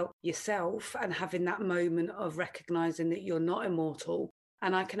talking about yourself and having that moment of recognizing that you're not immortal.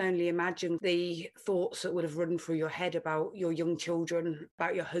 And I can only imagine the thoughts that would have run through your head about your young children,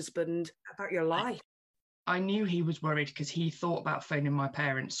 about your husband, about your life. I knew he was worried because he thought about phoning my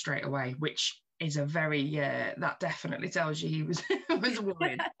parents straight away, which is a very, that definitely tells you he was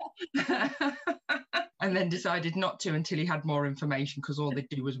worried. And then decided not to until he had more information, because all they'd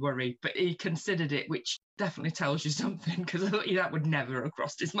do was worry. But he considered it, which definitely tells you something, because that would never have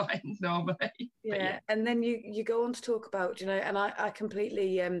crossed his mind normally. Yeah. And then you go on to talk about, and I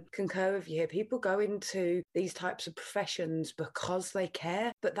completely concur with you here. People go into these types of professions because they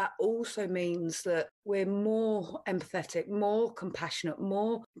care, but that also means that we're more empathetic, more compassionate,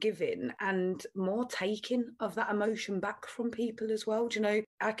 more giving, and more taking of that emotion back from people as well.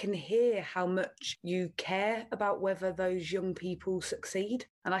 I can hear how much you care about whether those young people succeed,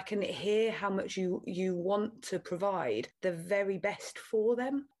 and I can hear how much you want to provide the very best for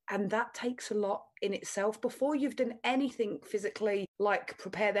them. And that takes a lot in itself before you've done anything physically, like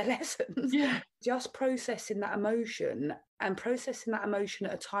prepare their lessons. Yeah. Just processing that emotion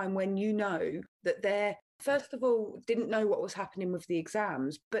at a time when you know that they're, first of all, didn't know what was happening with the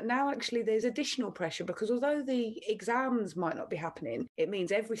exams, but now actually there's additional pressure, because although the exams might not be happening, it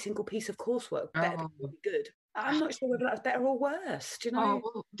means every single piece of coursework better be good. I'm not sure whether that's better or worse, Oh,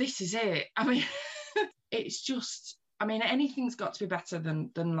 well, this is it. I mean, it's just... anything's got to be better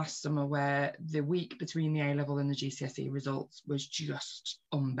than last summer, where the week between the A-level and the GCSE results was just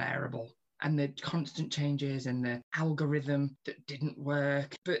unbearable. And the constant changes and the algorithm that didn't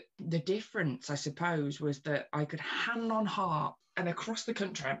work. But the difference, I suppose, was that I could hand on heart, and across the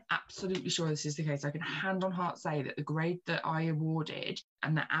country, I'm absolutely sure this is the case, I can hand on heart say that the grade that I awarded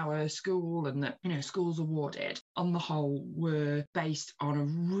and that our school and that, schools awarded on the whole were based on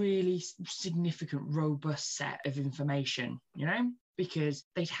a really significant, robust set of information, because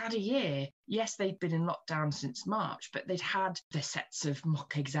they'd had a year. Yes, they'd been in lockdown since March, but they'd had the sets of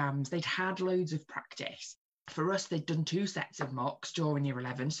mock exams. They'd had loads of practice. For us, they'd done 2 sets of mocks during year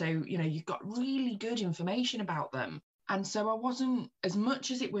 11. So, you got really good information about them. And so I wasn't, as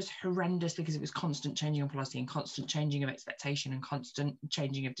much as it was horrendous because it was constant changing of policy and constant changing of expectation and constant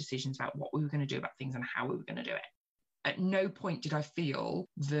changing of decisions about what we were going to do about things and how we were going to do it. At no point did I feel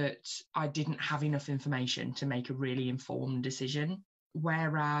that I didn't have enough information to make a really informed decision.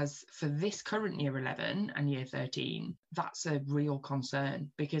 Whereas for this current year 11 and year 13, that's a real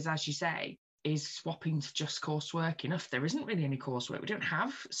concern, because as you say, is swapping to just coursework enough? There isn't really any coursework. We don't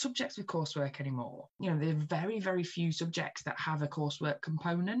have subjects with coursework anymore. There are very, very few subjects that have a coursework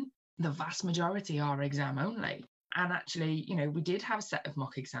component. The vast majority are exam only. And actually, we did have a set of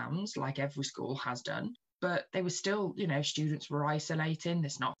mock exams, like every school has done, but they were still, students were isolating.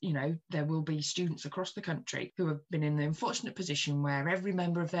 There's not, there will be students across the country who have been in the unfortunate position where every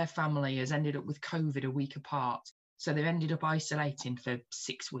member of their family has ended up with COVID a week apart. So they've ended up isolating for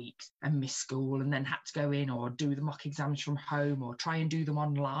 6 weeks and missed school, and then had to go in or do the mock exams from home, or try and do them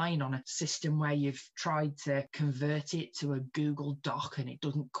online on a system where you've tried to convert it to a Google Doc and it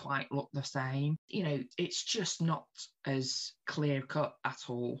doesn't quite look the same. It's just not as clear cut at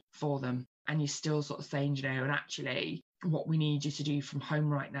all for them. And you're still sort of saying, and actually what we need you to do from home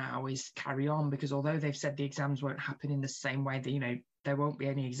right now is carry on, because although they've said the exams won't happen in the same way that, there won't be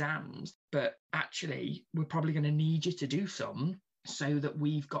any exams, but actually we're probably going to need you to do some so that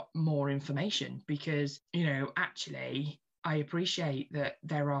we've got more information, because, actually I appreciate that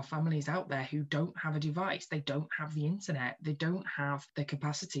there are families out there who don't have a device, they don't have the internet, they don't have the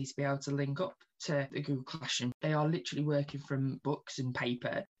capacity to be able to link up to the Google Classroom. They are literally working from books and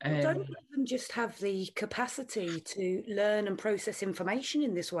paper. Don't even just have the capacity to learn and process information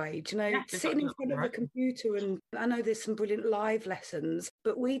in this way. Sitting in front of a computer, and I know there's some brilliant live lessons,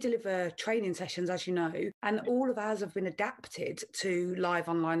 but we deliver training sessions, as you know, and all of ours have been adapted to live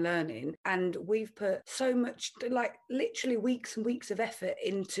online learning. And we've put so much, like literally weeks and weeks of effort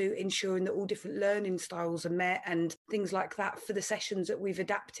into ensuring that all different learning styles are met and things like that for the sessions that we've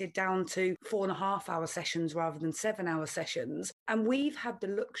adapted down to 4.5-hour sessions rather than 7-hour sessions. And we've had the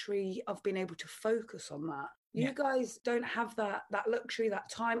luxury of being able to focus on that. You guys don't have that luxury, that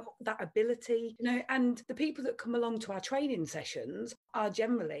time, that ability, and the people that come along to our training sessions are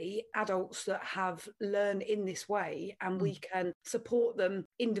generally adults that have learned in this way, and we can support them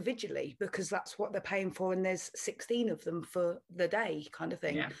individually because that's what they're paying for, and there's 16 of them for the day kind of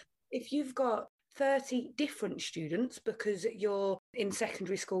thing. Yeah. If you've got 30 different students because you're in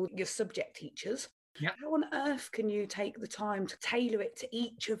secondary school, you're subject teachers, how on earth can you take the time to tailor it to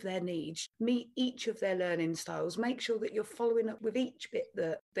each of their needs, meet each of their learning styles, make sure that you're following up with each bit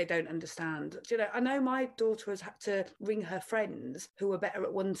that they don't understand? I know my daughter has had to ring her friends who are better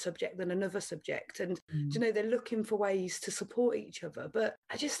at one subject than another subject, and they're looking for ways to support each other. But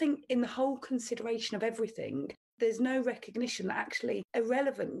I just think in the whole consideration of everything, there's no recognition, actually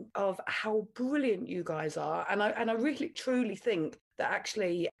irrelevant, of how brilliant you guys are. And I really truly think that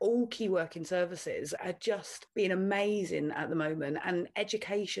actually all key working services are just being amazing at the moment. And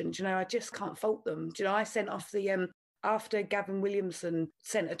education, I just can't fault them. I sent off the after Gavin Williamson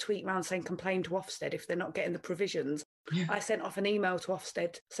sent a tweet round saying complain to Ofsted if they're not getting the provisions, I sent off an email to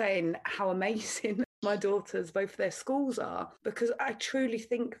Ofsted saying how amazing my daughters, both their schools are, because I truly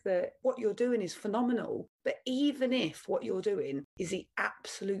think that what you're doing is phenomenal. But even if what you're doing is the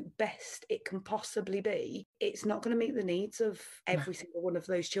absolute best it can possibly be, it's not going to meet the needs of every single one of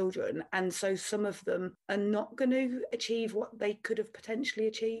those children. And so some of them are not going to achieve what they could have potentially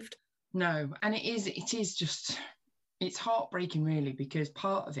achieved. No, and it is just, it's heartbreaking really, because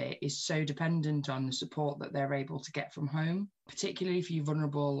part of it is so dependent on the support that they're able to get from home, particularly if you're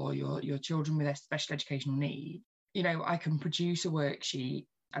vulnerable or your children with a special educational need. You know, I can produce a worksheet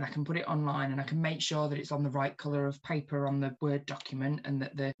and I can put it online and I can make sure that it's on the right colour of paper on the Word document and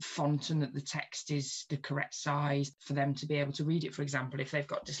that the font and that the text is the correct size for them to be able to read it, for example, if they've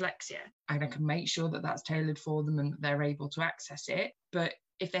got dyslexia. And I can make sure that that's tailored for them and that they're able to access it. But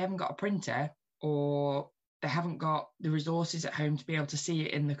if they haven't got a printer or they haven't got the resources at home to be able to see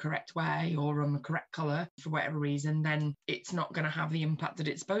it in the correct way or on the correct colour for whatever reason, then it's not going to have the impact that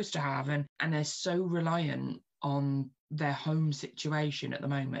it's supposed to have. And they're so reliant on their home situation at the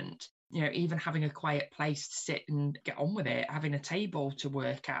moment. You know, even having a quiet place to sit and get on with it, having a table to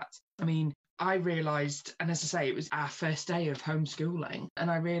work at. I mean, I realised, and as I say, it was our first day of homeschooling, and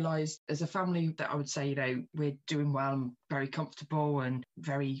I realised as a family that I would say, you know, we're doing well and very comfortable and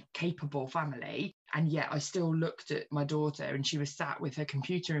very capable family. And yet I still looked at my daughter and she was sat with her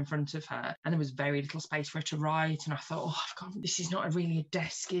computer in front of her and there was very little space for her to write. And I thought, oh, God, this is not really a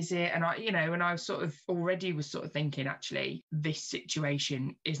desk, is it? And I was sort of thinking, actually, this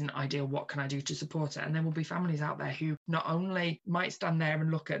situation isn't ideal. What can I do to support her? And there will be families out there who not only might stand there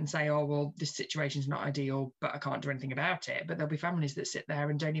and look at and say, oh, well, this situation's not ideal, but I can't do anything about it. But there'll be families that sit there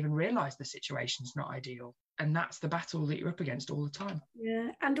and don't even realise the situation's not ideal. And that's the battle that you're up against all the time. Yeah,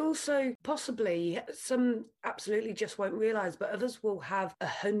 and also possibly some absolutely just won't realise, but others will have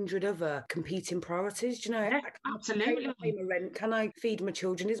 100 other competing priorities. Do you know, Yeah, absolutely. Can I pay my rent? Can I feed my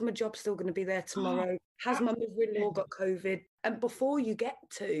children? Is my job still going to be there tomorrow? Has my mother-in-law got COVID? And before you get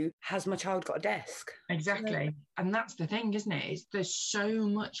to, has my child got a desk? Exactly. And that's the thing, isn't it? There's so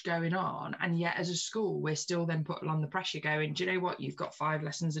much going on. And yet as a school, we're still then put on the pressure going, do you know what? You've got 5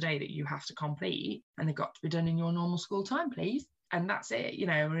 lessons a day that you have to complete and they've got to be done in your normal school time, please. And that's it, you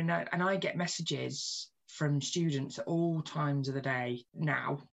know, and I get messages from students at all times of the day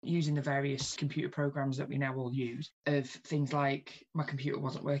now, using the various computer programs that we now all use, of things like, my computer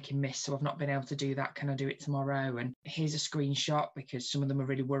wasn't working, miss, so I've not been able to do that. Can I do it tomorrow? And here's a screenshot, because some of them are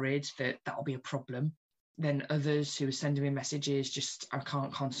really worried that that'll be a problem. Then others who are sending me messages, just, I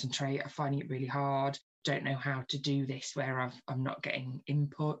can't concentrate, I'm finding it really hard, don't know how to do this, where I'm not getting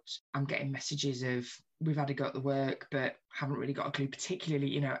input. I'm getting messages of, we've had a go at the work, but haven't really got a clue, particularly,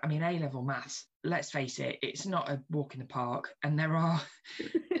 you know, I mean, A-level maths, let's face it, it's not a walk in the park. And there are,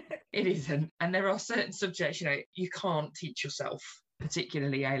 it isn't. And there are certain subjects, you know, you can't teach yourself,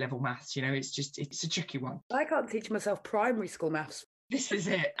 particularly A-level maths, you know, it's a tricky one. I can't teach myself primary school maths. This is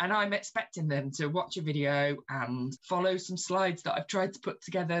it. And I'm expecting them to watch a video and follow some slides that I've tried to put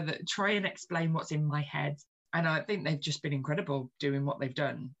together that try and explain what's in my head. And I think they've just been incredible doing what they've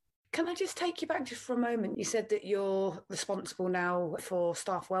done. Can I just take you back just for a moment? You said that you're responsible now for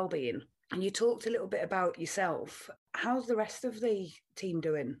staff wellbeing, and you talked a little bit about yourself. How's the rest of the team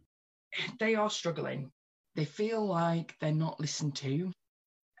doing? They are struggling. They feel like they're not listened to,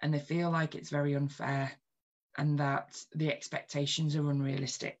 and they feel like it's very unfair, and that the expectations are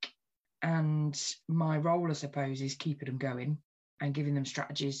unrealistic. And my role, I suppose, is keeping them going and giving them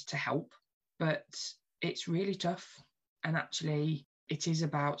strategies to help. But it's really tough. And actually, it is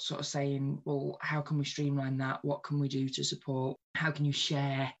about sort of saying, well, how can we streamline that? What can we do to support? How can you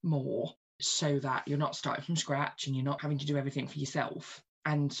share more so that you're not starting from scratch and you're not having to do everything for yourself?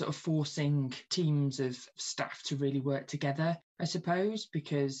 And sort of forcing teams of staff to really work together, I suppose,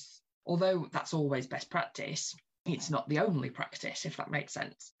 because although that's always best practice, it's not the only practice, if that makes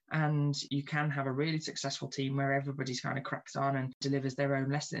sense. And you can have a really successful team where everybody's kind of cracks on and delivers their own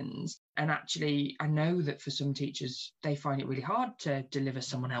lessons. And actually, I know that for some teachers, they find it really hard to deliver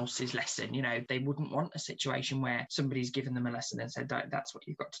someone else's lesson. You know, they wouldn't want a situation where somebody's given them a lesson and said, that's what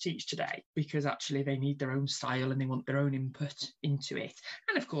you've got to teach today, because actually they need their own style and they want their own input into it.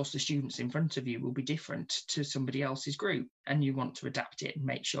 And of course, the students in front of you will be different to somebody else's group, and you want to adapt it and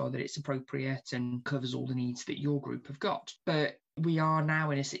make sure that it's appropriate and covers all the needs that your group have got. But we are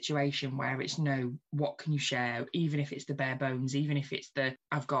now in a situation where it's what can you share, even if it's the bare bones, even if it's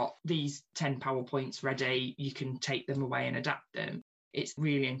I've got these 10 PowerPoints ready, you can take them away and adapt them. It's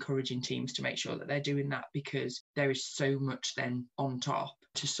really encouraging teams to make sure that they're doing that, because there is so much then on top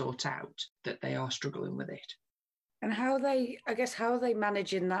to sort out that they are struggling with it. And how are they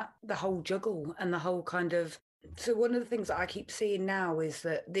managing that, the whole juggle and the whole kind of, so one of the things that I keep seeing now is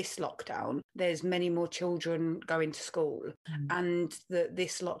that this lockdown, there's many more children going to school, and that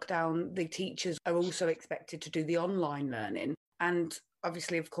this lockdown, the teachers are also expected to do the online learning. And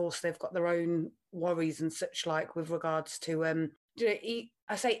obviously, of course, they've got their own worries and such like with regards to,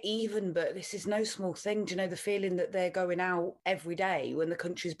 I say even, but this is no small thing. Do you know the feeling that they're going out every day when the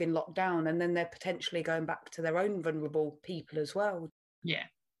country's been locked down, and then they're potentially going back to their own vulnerable people as well? Yeah.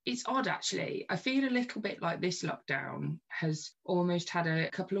 It's odd, actually. I feel a little bit like this lockdown has almost had a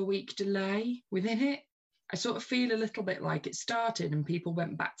couple of week delay within it. I sort of feel a little bit like it started and people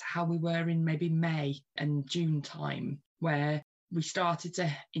went back to how we were in maybe May and June time, where we started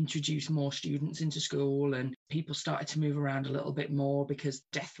to introduce more students into school and people started to move around a little bit more because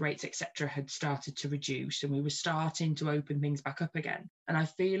death rates, etc., had started to reduce and we were starting to open things back up again. And I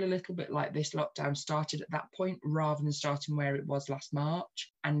feel a little bit like this lockdown started at that point rather than starting where it was last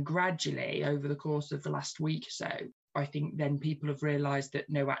March. And gradually, over the course of the last week or so, I think then people have realised that,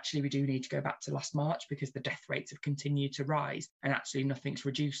 no, actually, we do need to go back to last March because the death rates have continued to rise and actually nothing's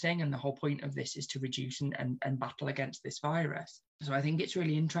reducing. And the whole point of this is to reduce and battle against this virus. So I think it's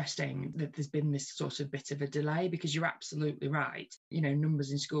really interesting that there's been this sort of bit of a delay because you're absolutely right. You know,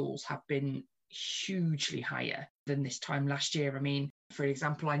 numbers in schools have been hugely higher than this time last year. I mean, for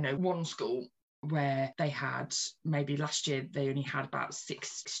example, I know one school where they had, maybe last year, they only had about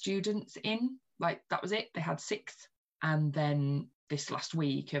 6 students in, like that was it. They had 6. And then this last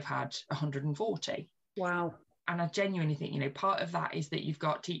week have had 140. Wow. And I genuinely think, you know, part of that is that you've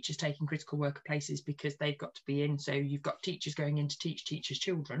got teachers taking critical worker places because they've got to be in. So you've got teachers going in to teach teachers'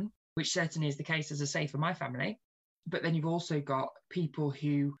 children, which certainly is the case, as I say, for my family. But then you've also got people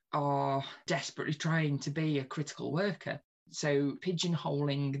who are desperately trying to be a critical worker. So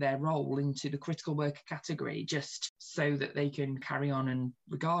pigeonholing their role into the critical worker category just so that they can carry on and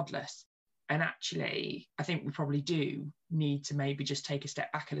regardless. And actually, I think we probably do need to maybe just take a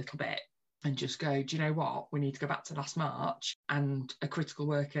step back a little bit and just go, do you know what? We need to go back to last March, and a critical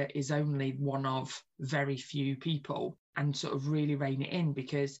worker is only one of very few people, and sort of really rein it in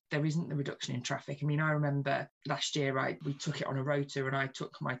because there isn't the reduction in traffic. I mean, I remember last year, we took it on a rota and I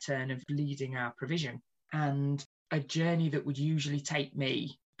took my turn of leading our provision, and a journey that would usually take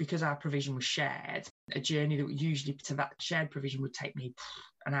me, because our provision was shared, a journey that would usually to that shared provision would take me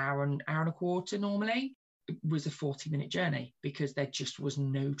an hour and a quarter normally, it was a 40-minute journey because there just was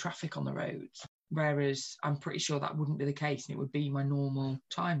no traffic on the roads. Whereas I'm pretty sure that wouldn't be the case and it would be my normal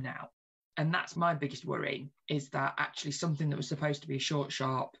time now. And that's my biggest worry, is that actually something that was supposed to be a short,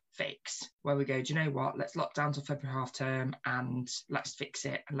 sharp fix, where we go, do you know what, let's lock down till February half term and let's fix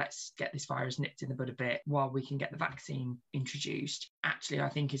it and let's get this virus nipped in the bud a bit while we can get the vaccine introduced, actually I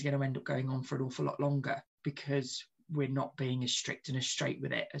think is going to end up going on for an awful lot longer because we're not being as strict and as straight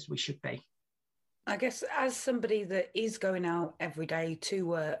with it as we should be. I guess as somebody that is going out every day to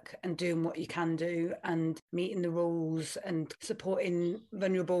work and doing what you can do and meeting the rules and supporting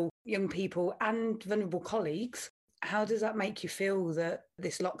vulnerable young people and vulnerable colleagues, how does that make you feel that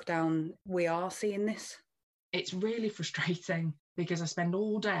this lockdown, we are seeing this? It's really frustrating because I spend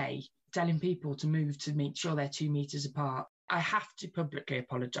all day telling people to move to make sure they're 2 metres apart. I have to publicly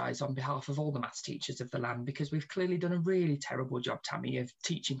apologise on behalf of all the maths teachers of the land because we've clearly done a really terrible job, Tammy, of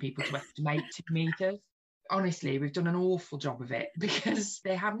teaching people to estimate 2 metres. Honestly, we've done an awful job of it because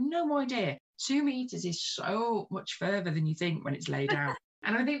they have no idea. 2 metres is so much further than you think when it's laid out.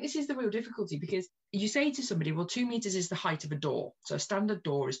 And I think this is the real difficulty because you say to somebody, well, 2 metres is the height of a door. So a standard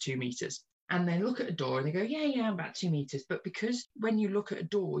door is 2 metres. And they look at a door and they go, yeah, about 2 metres. But because when you look at a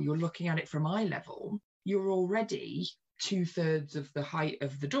door, you're looking at it from eye level, you're already 2/3 of the height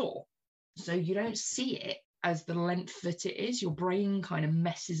of the door. So you don't see it as the length that it is. Your brain kind of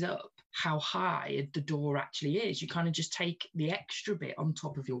messes up how high the door actually is. You kind of just take the extra bit on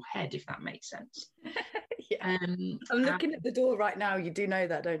top of your head, if that makes sense. Yeah. I'm looking at the door right now. You do know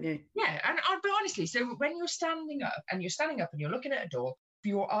that, don't you? Yeah, but honestly, so when you're standing up and you're looking at a door,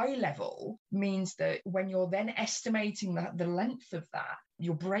 your eye level means that when you're then estimating the length of that,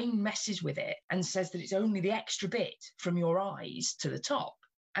 your brain messes with it and says that it's only the extra bit from your eyes to the top.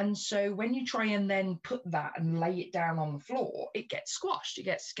 And so when you try and then put that and lay it down on the floor, it gets squashed, it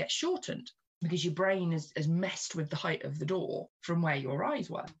gets shortened because your brain has messed with the height of the door from where your eyes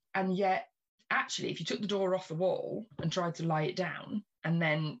were. And yet, actually, if you took the door off the wall and tried to lie it down and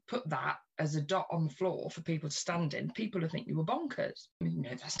then put that as a dot on the floor for people to stand in, people would think you were bonkers. I mean,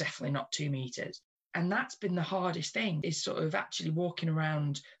 that's definitely not 2 metres. And that's been the hardest thing, is sort of actually walking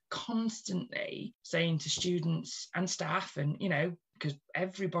around constantly saying to students and staff and, because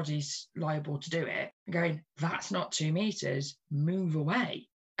everybody's liable to do it, and going, that's not 2 meters, move away.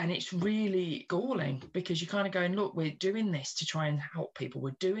 And it's really galling because you're kind of going, look, we're doing this to try and help people.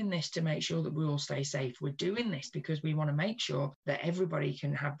 We're doing this to make sure that we all stay safe. We're doing this because we want to make sure that everybody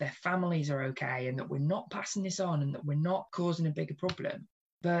can have their families are okay and that we're not passing this on and that we're not causing a bigger problem.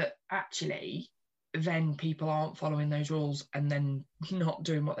 But actually, then people aren't following those rules and then not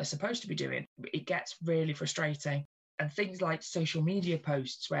doing what they're supposed to be doing. It gets really frustrating. And things like social media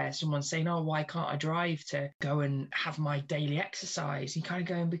posts where someone's saying, oh, why can't I drive to go and have my daily exercise? You kind of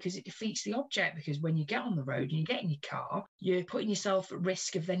going, because it defeats the object. Because when you get on the road and you get in your car, you're putting yourself at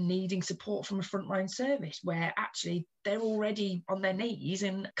risk of then needing support from a frontline service where actually they're already on their knees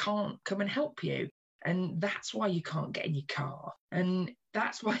and can't come and help you. And that's why you can't get in your car. And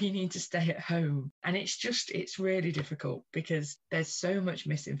that's why you need to stay at home. And it's really difficult because there's so much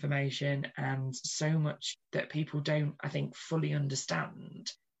misinformation and so much that people don't, I think, fully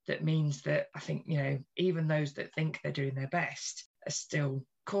understand. That means that I think, even those that think they're doing their best are still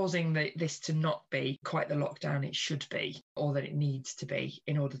causing this to not be quite the lockdown it should be or that it needs to be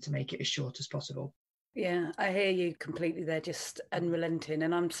in order to make it as short as possible. Yeah, I hear you completely. They're just unrelenting,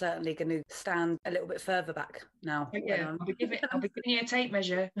 and I'm certainly going to stand a little bit further back now. Yeah, I'll be giving you a tape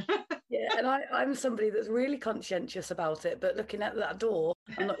measure. Yeah, and I'm somebody that's really conscientious about it, but looking at that door,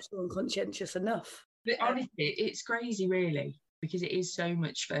 I'm not sure I'm conscientious enough. But honestly, it's crazy, really, because it is so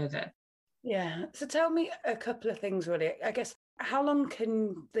much further. Yeah. So tell me a couple of things, really. I guess, how long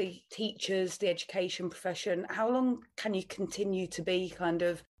can the teachers, the education profession, how long can you continue to be kind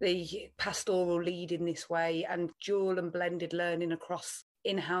of the pastoral lead in this way and dual and blended learning across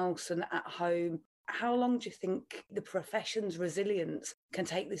in-house and at home? How long do you think the profession's resilience can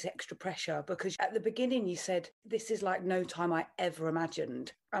take this extra pressure? Because at the beginning you said, this is like no time I ever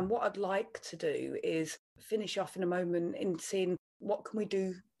imagined. And what I'd like to do is finish off in a moment in seeing what can we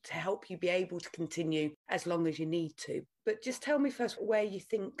do to help you be able to continue as long as you need to. But just tell me first where you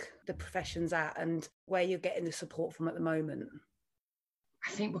think the profession's at and where you're getting the support from at the moment. I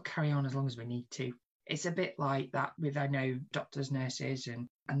think we'll carry on as long as we need to. It's a bit like that with, I know, doctors, nurses and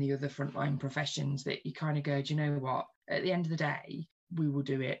the other frontline professions that you kind of go, do you know what? At the end of the day, we will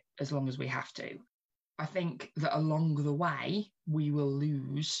do it as long as we have to. I think that along the way, we will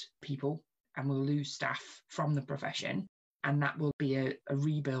lose people and we'll lose staff from the profession. And that will be a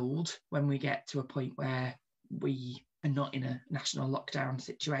rebuild when we get to a point where we are not in a national lockdown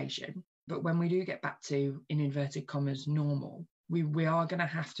situation. But when we do get back to, in inverted commas, normal, we are going to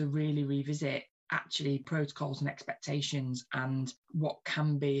have to really revisit actually protocols and expectations and what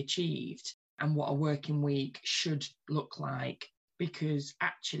can be achieved and what a working week should look like. Because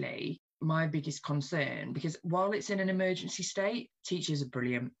actually, my biggest concern, because while it's in an emergency state, teachers are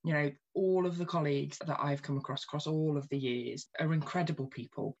brilliant. All of the colleagues that I've come across all of the years are incredible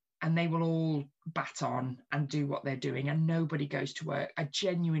people, and they will all bat on and do what they're doing, and nobody goes to work. I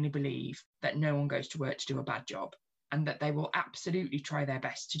genuinely believe that no one goes to work to do a bad job, and that they will absolutely try their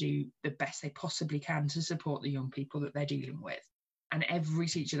best to do the best they possibly can to support the young people that they're dealing with. And every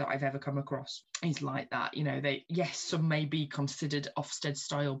teacher that I've ever come across is like that. Yes, some may be considered Ofsted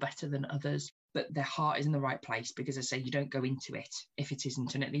style better than others, but their heart is in the right place because, I say, you don't go into it if it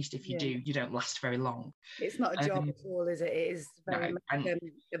isn't. And at least if you do, you don't last very long. It's not a job at all, is it? It is very much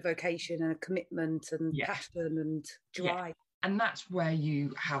a vocation and a commitment and passion and drive. Yeah. And that's where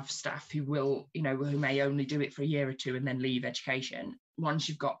you have staff who will, who may only do it for a year or two and then leave education. Once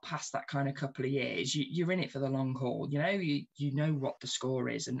you've got past that kind of couple of years, you're in it for the long haul. You know what the score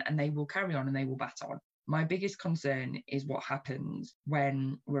is, and they will carry on and they will bat on. My biggest concern is what happens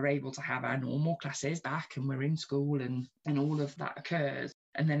when we're able to have our normal classes back and we're in school and all of that occurs.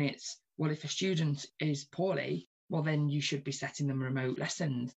 And then it's, well, if a student is poorly, well, then you should be setting them remote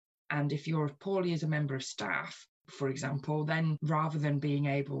lessons. And if you're poorly as a member of staff, for example, then rather than being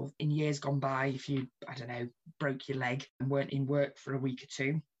able, in years gone by, if you, broke your leg and weren't in work for a week or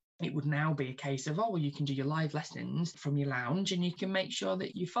two, it would now be a case of, you can do your live lessons from your lounge and you can make sure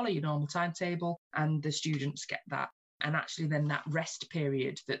that you follow your normal timetable and the students get that. And actually then that rest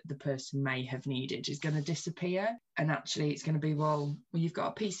period that the person may have needed is going to disappear. And actually it's going to be, well, you've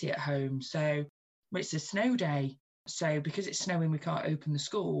got a PC at home. So it's a snow day. So because it's snowing, we can't open the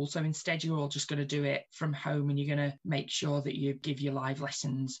school. So instead, you're all just going to do it from home and you're going to make sure that you give your live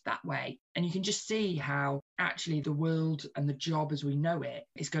lessons that way. And you can just see how actually the world and the job as we know it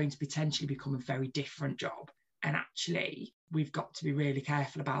is going to potentially become a very different job. And actually, we've got to be really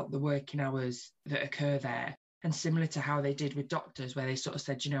careful about the working hours that occur there. And similar to how they did with doctors, where they sort of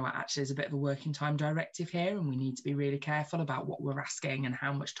said, actually, there's a bit of a working time directive here and we need to be really careful about what we're asking and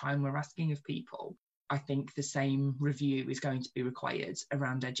how much time we're asking of people. I think the same review is going to be required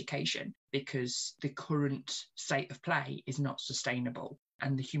around education, because the current state of play is not sustainable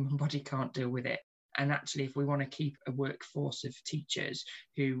and the human body can't deal with it. And actually, if we want to keep a workforce of teachers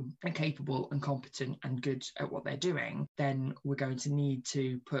who are capable and competent and good at what they're doing, then we're going to need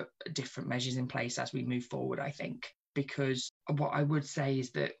to put different measures in place as we move forward, I think. Because what I would say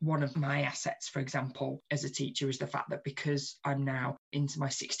is that one of my assets, for example, as a teacher, is the fact that because I'm now into my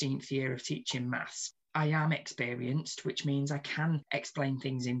 16th year of teaching maths, I am experienced, which means I can explain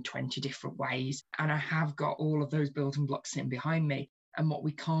things in 20 different ways. And I have got all of those building blocks sitting behind me. And what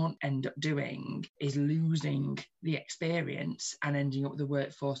we can't end up doing is losing the experience and ending up with a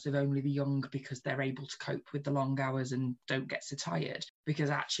workforce of only the young because they're able to cope with the long hours and don't get so tired. Because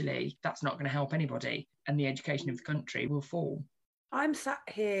actually, that's not going to help anybody, and the education of the country will fall. I'm sat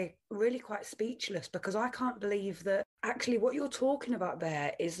here really quite speechless because I can't believe that actually what you're talking about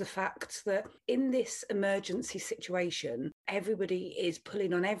there is the fact that in this emergency situation, everybody is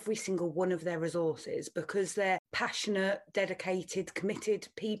pulling on every single one of their resources because they're passionate, dedicated, committed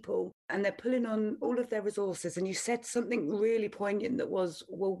people, and they're pulling on all of their resources. And you said something really poignant that was,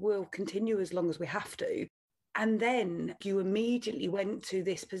 well, we'll continue as long as we have to. And then you immediately went to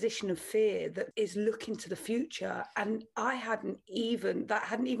this position of fear that is looking to the future. And that hadn't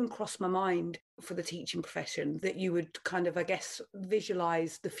even crossed my mind for the teaching profession, that you would kind of, I guess,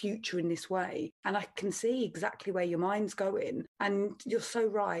 visualize the future in this way. And I can see exactly where your mind's going. And you're so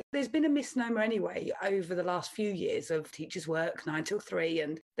right. There's been a misnomer anyway over the last few years of teachers work 9 till 3,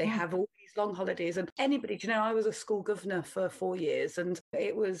 and they have all these long holidays. And anybody, I was a school governor for 4 years, and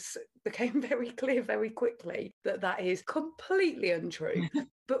it became very clear very quickly that is completely untrue.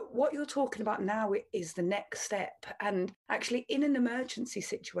 But what you're talking about now is the next step. And actually, in an emergency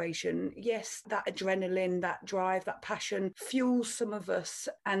situation, yes, that adrenaline, that drive, that passion fuels some of us.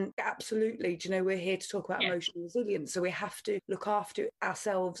 And absolutely, we're here to talk about emotional resilience. So we have to look after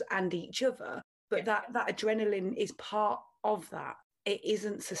ourselves and each other. But that adrenaline is part of that. It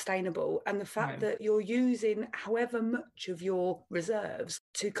isn't sustainable. And the fact that you're using however much of your reserves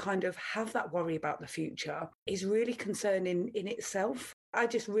to kind of have that worry about the future is really concerning in itself. I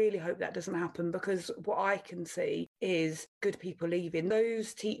just really hope that doesn't happen, because what I can see is good people leaving.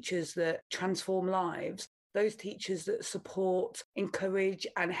 Those teachers that transform lives, those teachers that support, encourage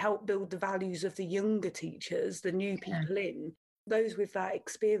and help build the values of the younger teachers, the new people in, those with that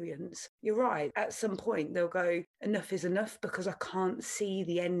experience, you're right. At some point, they'll go, enough is enough, because I can't see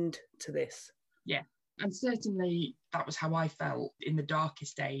the end to this. Yeah. And certainly that was how I felt in the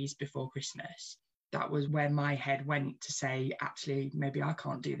darkest days before Christmas. That was where my head went to say, actually, maybe I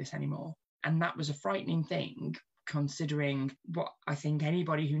can't do this anymore. And that was a frightening thing, considering what I think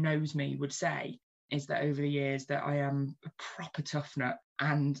anybody who knows me would say is that over the years that I am a proper tough nut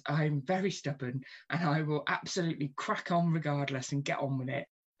and I'm very stubborn and I will absolutely crack on regardless and get on with it.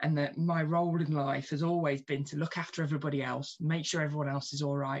 And that my role in life has always been to look after everybody else, make sure everyone else is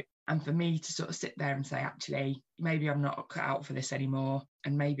all right. And for me to sort of sit there and say, actually, maybe I'm not cut out for this anymore,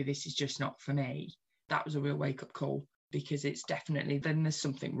 and maybe this is just not for me, that was a real wake-up call, because it's definitely, then there's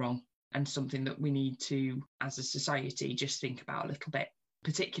something wrong, and something that we need to, as a society, just think about a little bit,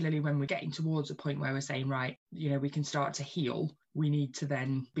 particularly when we're getting towards a point where we're saying, right, we can start to heal. We need to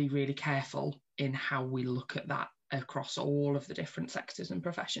then be really careful in how we look at that across all of the different sectors and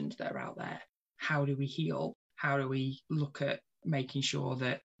professions that are out there. How do we heal? How do we look at making sure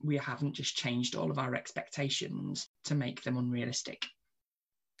that we haven't just changed all of our expectations to make them unrealistic?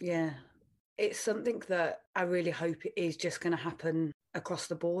 Yeah, it's something that I really hope is just going to happen across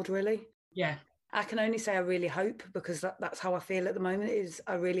the board, really. Yeah. I can only say I really hope, because that's how I feel at the moment, is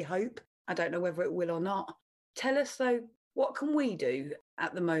I really hope. I don't know whether it will or not. Tell us, though, what can we do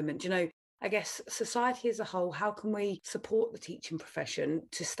at the moment? I guess society as a whole, how can we support the teaching profession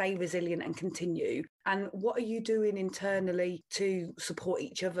to stay resilient and continue? And what are you doing internally to support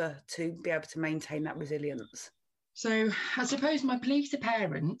each other to be able to maintain that resilience? So I suppose my plea to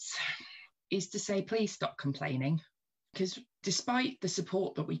parents is to say, please stop complaining. Because despite the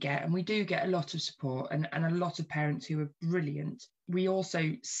support that we get, and we do get a lot of support and a lot of parents who are brilliant, we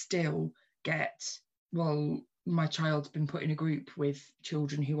also still get, well, my child's been put in a group with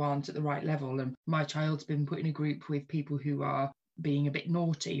children who aren't at the right level, and my child's been put in a group with people who are being a bit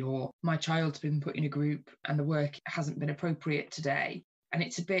naughty, or my child's been put in a group and the work hasn't been appropriate today. And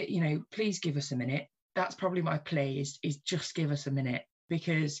it's a bit, please give us a minute. That's probably my plea, is just give us a minute.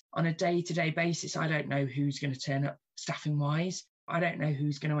 Because on a day-to-day basis, I don't know who's going to turn up staffing-wise. I don't know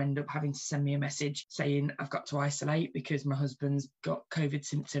who's going to end up having to send me a message saying I've got to isolate because my husband's got COVID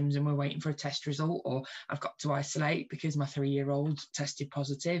symptoms and we're waiting for a test result, or I've got to isolate because my 3-year-old tested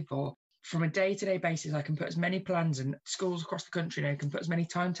positive, or from a day-to-day basis, I can put as many plans, and schools across the country now can put as many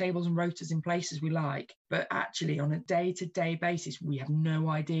timetables and rotas in place as we like. But actually, on a day-to-day basis, we have no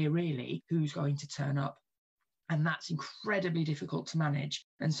idea really who's going to turn up. And that's incredibly difficult to manage.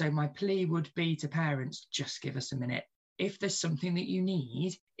 And so my plea would be to parents, just give us a minute. If there's something that you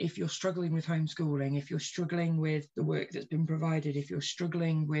need, if you're struggling with homeschooling, if you're struggling with the work that's been provided, if you're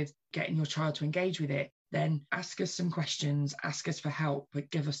struggling with getting your child to engage with it, then ask us some questions, ask us for help,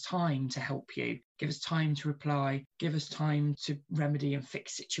 but give us time to help you. Give us time to reply, give us time to remedy and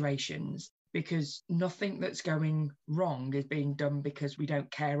fix situations. Because nothing that's going wrong is being done because we don't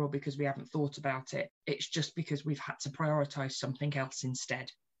care or because we haven't thought about it. It's just because we've had to prioritise something else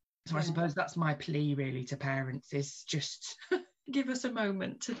instead. So I suppose that's my plea really to parents, is just give us a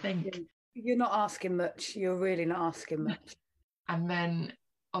moment to think. You're not asking much. You're really not asking much. And then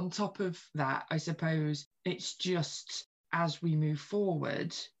on top of that, I suppose it's just, as we move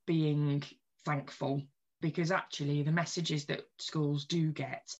forward, being thankful, because actually the messages that schools do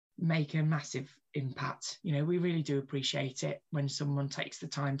get make a massive impact. You know, we really do appreciate it when someone takes the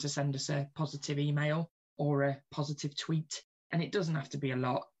time to send us a positive email or a positive tweet. And it doesn't have to be a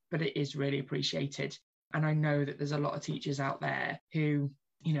lot, but it is really appreciated. And I know that there's a lot of teachers out there who,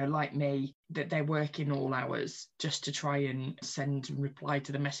 you know, like me, that they're working all hours just to try and send and reply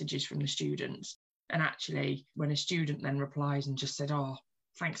to the messages from the students. And actually, when a student then replies and just said, "Oh,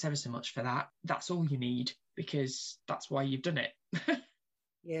 thanks ever so much for that," that's all you need, because that's why you've done it.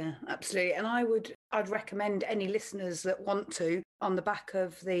 Yeah, absolutely. And I'd recommend any listeners that want to, on the back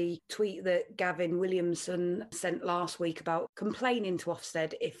of the tweet that Gavin Williamson sent last week about complaining to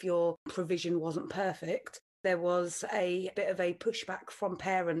Ofsted if your provision wasn't perfect, there was a bit of a pushback from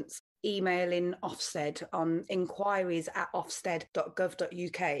parents emailing Ofsted on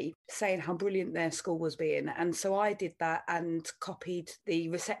inquiries@ofsted.gov.uk saying how brilliant their school was being. And so I did that and copied the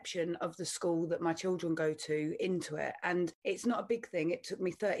reception of the school that my children go to into it. And it's not a big thing. It took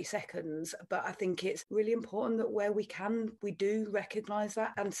me 30 seconds, but I think it's really important that where we can, we do recognise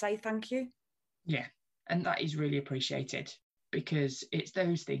that and say thank you. Yeah, and that is really appreciated, because it's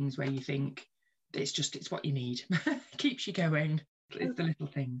those things where you think it's what you need. Keeps you going. It's the little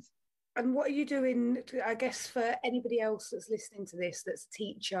things. And what are you doing, I guess, for anybody else that's listening to this, that's a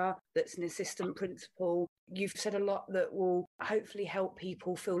teacher, that's an assistant principal? You've said a lot that will hopefully help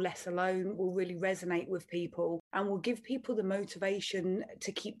people feel less alone, will really resonate with people, and will give people the motivation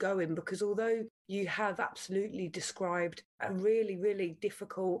to keep going. Because although you have absolutely described a really, really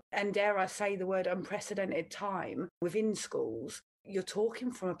difficult, and dare I say the word unprecedented time within schools, you're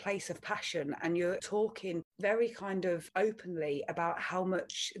talking from a place of passion, and you're talking very kind of openly about how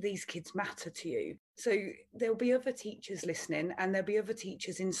much these kids matter to you. So there'll be other teachers listening, and there'll be other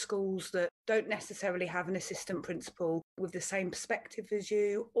teachers in schools that don't necessarily have an assistant principal with the same perspective as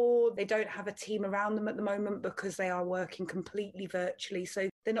you, or they don't have a team around them at the moment because they are working completely virtually. So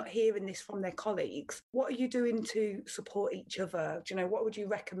they're not hearing this from their colleagues. What are you doing to support each other? Do you know, what would you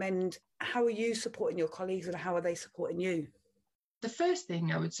recommend? How are you supporting your colleagues, and how are they supporting you? The first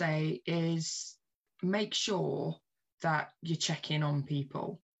thing I would say is make sure that you check in on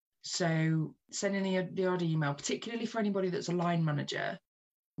people. So sending the odd email, particularly for anybody that's a line manager.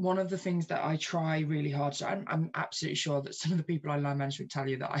 One of the things that I try really hard, so I'm absolutely sure that some of the people I line manage would tell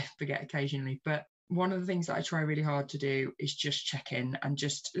you that I forget occasionally, but one of the things that I try really hard to do is just check in and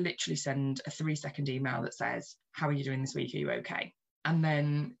just literally send a 3-second email that says, "How are you doing this week? Are you okay?" And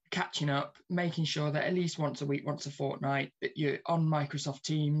then catching up, making sure that at least once a week, once a fortnight, that you're on Microsoft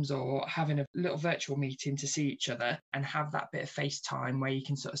Teams or having a little virtual meeting to see each other and have that bit of FaceTime where you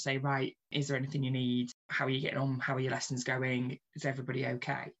can sort of say, right, is there anything you need? How are you getting on? How are your lessons going? Is everybody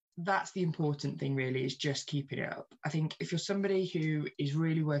okay? That's the important thing really, is just keeping it up. I think if you're somebody who is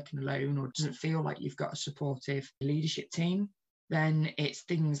really working alone or doesn't feel like you've got a supportive leadership team, then it's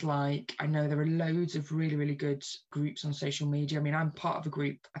things like, I know there are loads of really, really good groups on social media. I mean, I'm part of a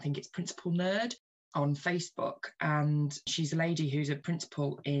group, I think it's Principal Nerd on Facebook, and she's a lady who's a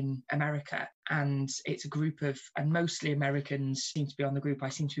principal in America, and it's a group of, and mostly Americans seem to be on the group. I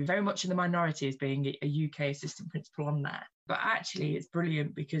seem to be very much in the minority as being a UK assistant principal on there. But actually it's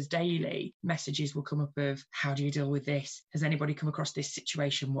brilliant because daily messages will come up of, how do you deal with this? Has anybody come across this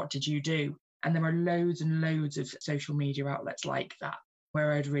situation? What did you do? And there are loads and loads of social media outlets like that,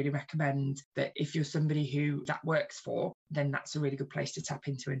 where I'd really recommend that if you're somebody who that works for, then that's a really good place to tap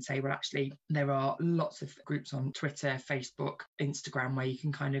into and say, well, actually, there are lots of groups on Twitter, Facebook, Instagram, where you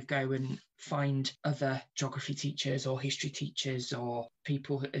can kind of go and find other geography teachers or history teachers or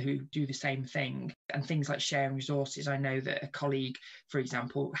people who do the same thing, and things like sharing resources. I know that a colleague, for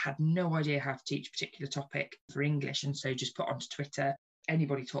example, had no idea how to teach a particular topic for English, and so just put onto Twitter,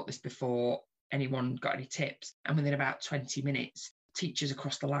 anybody taught this before? Anyone got any tips? And within about 20 minutes, teachers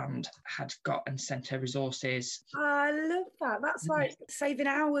across the land had got and sent her resources. I love that. That's like saving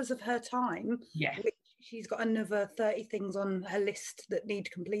hours of her time. Yeah. Which she's got another 30 things on her list that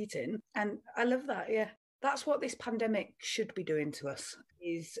need completing. And I love that. Yeah. That's what this pandemic should be doing to us,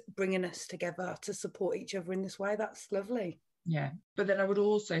 is bringing us together to support each other in this way. That's lovely. Yeah. But then I would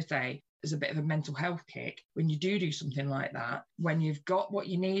also say, as a bit of a mental health kick, when you do something like that, when you've got what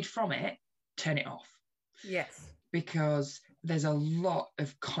you need from it, turn it off. Yes. Because there's a lot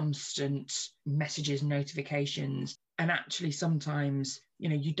of constant messages, notifications, and actually sometimes,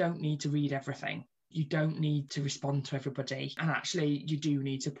 you don't need to read everything. You don't need to respond to everybody. And actually, you do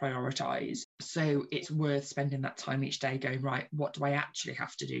need to prioritise. So it's worth spending that time each day going, right, what do I actually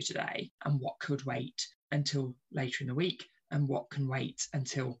have to do today? And what could wait until later in the week? And what can wait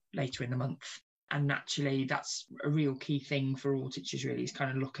until later in the month? And naturally, that's a real key thing for all teachers, really, is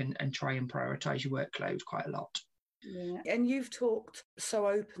kind of look and try and prioritise your workload quite a lot. Yeah. And you've talked so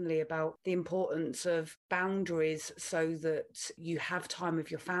openly about the importance of boundaries so that you have time with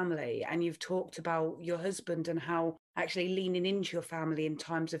your family. And you've talked about your husband and how actually leaning into your family in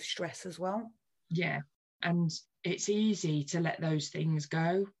times of stress as well. Yeah. And it's easy to let those things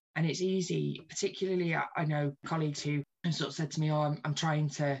go. And it's easy, particularly I know colleagues who sort of said to me, I'm trying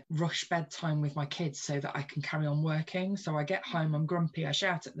to rush bedtime with my kids so that I can carry on working. So I get home, I'm grumpy, I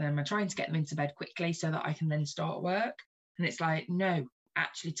shout at them, I'm trying to get them into bed quickly so that I can then start work. And it's like, no,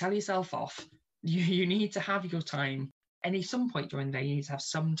 actually tell yourself off. You need to have your time. And at some point during the day, you need to have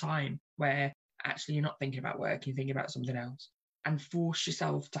some time where actually you're not thinking about work, you're thinking about something else. And force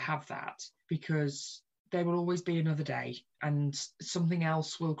yourself to have that, because there will always be another day and something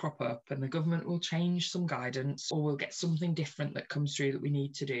else will crop up and the government will change some guidance, or we'll get something different that comes through that we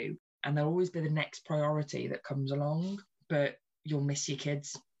need to do. And there'll always be the next priority that comes along, but you'll miss your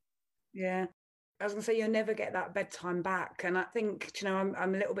kids. Yeah. I was going to say, you'll never get that bedtime back. And I think, I'm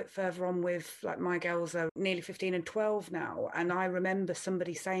a little bit further on with, like, my girls are nearly 15 and 12 now. And I remember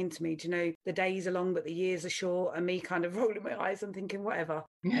somebody saying to me, the days are long, but the years are short. And me kind of rolling my eyes and thinking, whatever.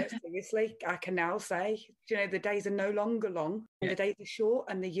 Seriously, I can now say, the days are no longer long. The days are short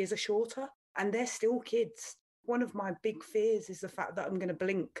and the years are shorter. And they're still kids. One of my big fears is the fact that I'm going to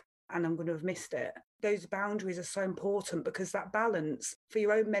blink and I'm going to have missed it. Those boundaries are so important, because that balance for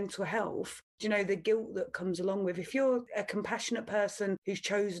your own mental health, the guilt that comes along with, if you're a compassionate person who's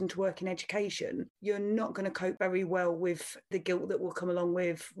chosen to work in education, you're not going to cope very well with the guilt that will come along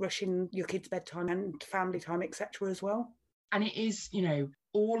with rushing your kids' bedtime and family time, etc. as well. And it is,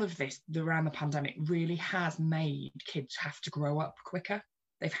 all of this around the pandemic really has made kids have to grow up quicker.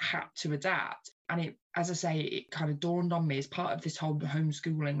 They've had to adapt. And it, as I say, it kind of dawned on me as part of this whole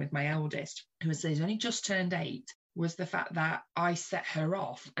homeschooling with my eldest, who has only just turned 8, was the fact that I set her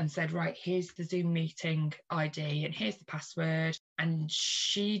off and said, right, here's the Zoom meeting ID and here's the password. And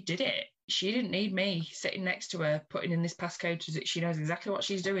she did it. She didn't need me sitting next to her, putting in this passcode so that she knows exactly what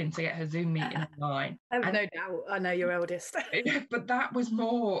she's doing to get her Zoom meeting online. I have no doubt. I know your eldest. But that was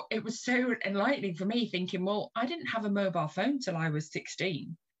more, it was so enlightening for me, thinking, well, I didn't have a mobile phone till I was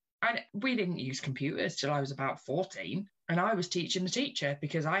 16. We didn't use computers till I was about 14. And I was teaching the teacher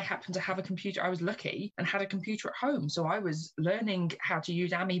because I happened to have a computer. I was lucky and had a computer at home. So I was learning how to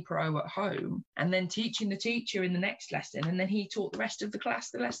use Ami Pro at home and then teaching the teacher in the next lesson. And then he taught the rest of the class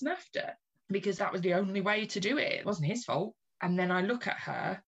the lesson after, because that was the only way to do it. It wasn't his fault. And then I look at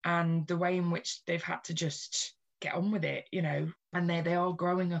her and the way in which they've had to just get on with it, and they are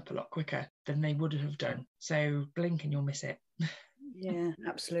growing up a lot quicker than they would have done. So blink and you'll miss it. Yeah,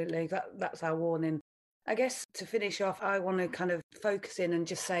 absolutely. That's our warning. I guess to finish off, I want to kind of focus in and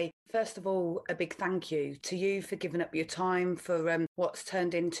just say, first of all, a big thank you to you for giving up your time for what's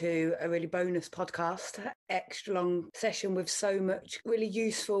turned into a really bonus podcast, extra long session with so much really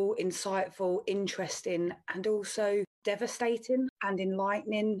useful, insightful, interesting, and also devastating and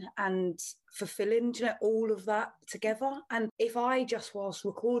enlightening and fulfilling, all of that together. And if I just, whilst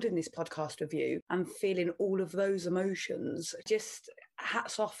recording this podcast with you, I'm feeling all of those emotions, just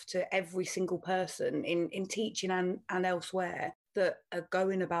hats off to every single person in teaching and elsewhere that are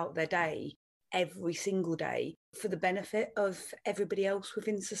going about their day every single day for the benefit of everybody else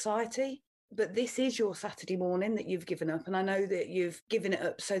within society. But this is your Saturday morning that you've given up. And I know that you've given it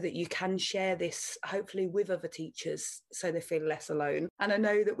up so that you can share this, hopefully, with other teachers so they feel less alone. And I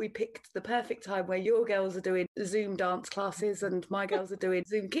know that we picked the perfect time where your girls are doing Zoom dance classes and my girls are doing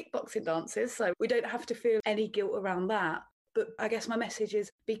Zoom kickboxing dances. So we don't have to feel any guilt around that. But I guess my message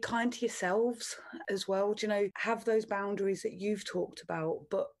is be kind to yourselves as well. Do you know, have those boundaries that you've talked about.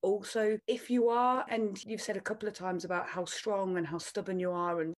 But also, if you are, and you've said a couple of times about how strong and how stubborn you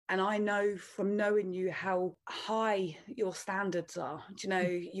are, and I know from knowing you how high your standards are. Do you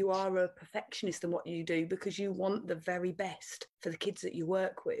know, you are a perfectionist in what you do because you want the very best for the kids that you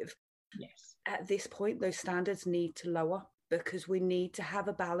work with. Yes. At this point, those standards need to lower, because we need to have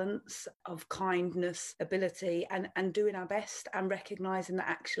a balance of kindness, ability, and doing our best, and recognizing that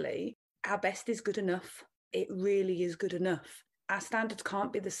actually our best is good enough. It really is good enough. Our standards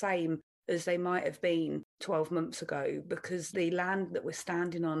can't be the same as they might have been 12 months ago, because the land that we're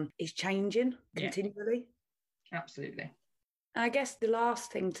standing on is changing continually. Absolutely. I guess the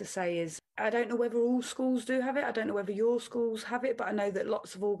last thing to say is, I don't know whether all schools do have it. I don't know whether your schools have it, but I know that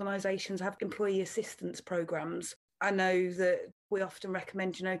lots of organisations have employee assistance programmes. I know that we often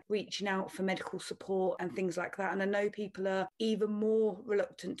recommend, you know, reaching out for medical support and things like that. And I know people are even more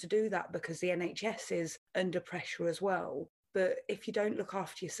reluctant to do that because the NHS is under pressure as well. But if you don't look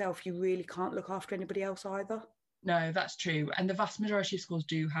after yourself, you really can't look after anybody else either. No, that's true. And the vast majority of schools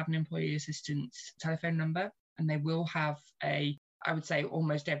do have an employee assistance telephone number, and they will have I would say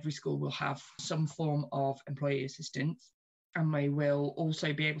almost every school will have some form of employee assistance. And they will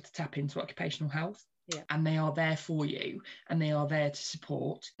also be able to tap into occupational health. Yeah. And they are there for you, and they are there to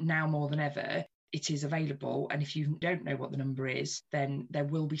support. Now more than ever, it is available. And if you don't know what the number is, then there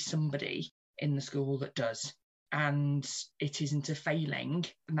will be somebody in the school that does. And it isn't a failing.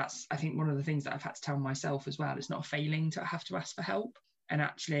 And that's, I think, one of the things that I've had to tell myself as well. It's not a failing to have to ask for help. And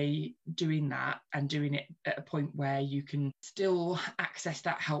actually doing that, and doing it at a point where you can still access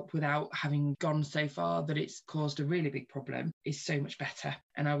that help without having gone so far that it's caused a really big problem, is so much better.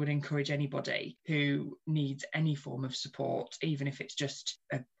 And I would encourage anybody who needs any form of support, even if it's just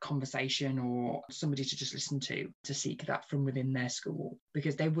a conversation or somebody to just listen to seek that from within their school,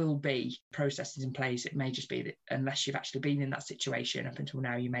 because there will be processes in place. It may just be that unless you've actually been in that situation up until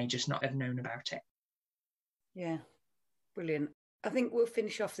now, you may just not have known about it. Yeah, brilliant. I think we'll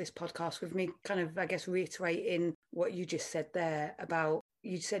finish off this podcast with me kind of, I guess, reiterating what you just said there about,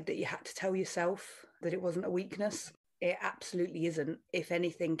 you said that you had to tell yourself that it wasn't a weakness. It absolutely isn't. If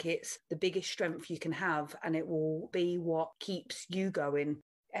anything, it's the biggest strength you can have, and it will be what keeps you going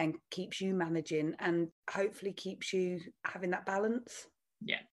and keeps you managing and hopefully keeps you having that balance.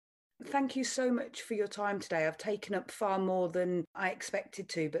 Yeah. Thank you so much for your time today. I've taken up far more than I expected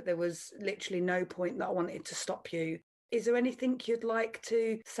to, but there was literally no point that I wanted to stop you. Is there anything you'd like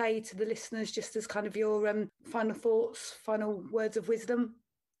to say to the listeners, just as kind of your final thoughts, final words of wisdom?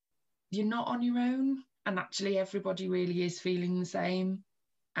 You're not on your own, and actually everybody really is feeling the same.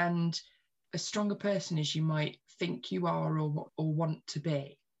 And as strong a person as you might think you are or want to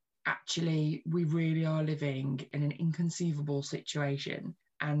be, actually we really are living in an inconceivable situation,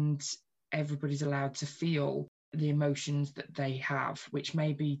 and everybody's allowed to feel the emotions that they have, which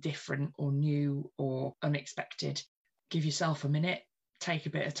may be different or new or unexpected. Give yourself a minute, take a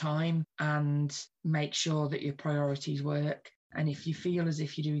bit of time, and make sure that your priorities work. And if you feel as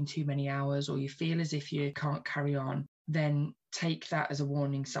if you're doing too many hours, or you feel as if you can't carry on, then take that as a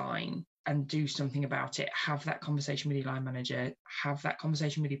warning sign and do something about it. Have that conversation with your line manager, have that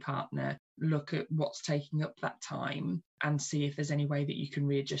conversation with your partner, look at what's taking up that time and see if there's any way that you can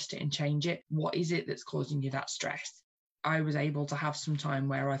readjust it and change it. What is it that's causing you that stress? I was able to have some time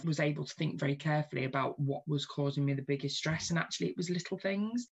where I was able to think very carefully about what was causing me the biggest stress. And actually it was little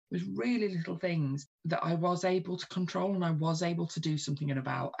things. It was really little things that I was able to control, and I was able to do something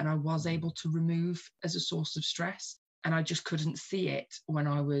about, and I was able to remove as a source of stress. And I just couldn't see it when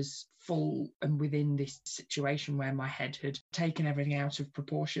I was full and within this situation where my head had taken everything out of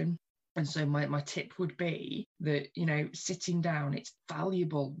proportion. And so my tip would be that, you know, sitting down, it's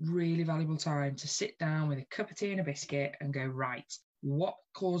valuable, really valuable time to sit down with a cup of tea and a biscuit and go, right, what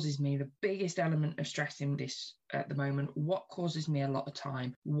causes me the biggest element of stress in this at the moment? What causes me a lot of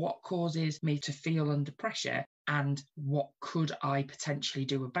time? What causes me to feel under pressure? And what could I potentially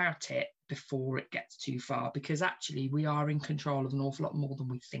do about it before it gets too far? Because actually we are in control of an awful lot more than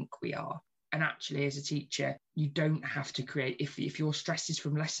we think we are. And actually, as a teacher, you don't have to create, if your stress is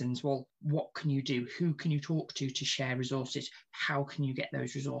from lessons, well, what can you do? Who can you talk to share resources? How can you get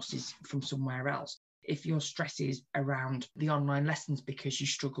those resources from somewhere else? If your stress is around the online lessons because you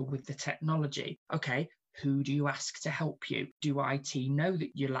struggle with the technology, okay, who do you ask to help you? Do IT know that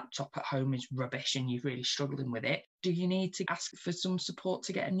your laptop at home is rubbish and you're really struggling with it? Do you need to ask for some support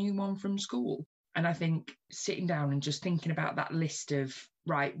to get a new one from school? And I think sitting down and just thinking about that list of,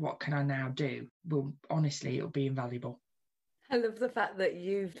 right, what can I now do? Well, honestly, it'll be invaluable. I love the fact that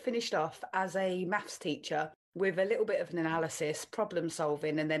you've finished off as a maths teacher with a little bit of an analysis, problem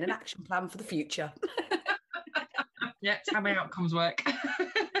solving, and then an action plan for the future. Yeah, it's how my outcomes work.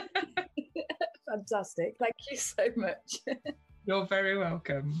 Fantastic. Thank you so much. You're very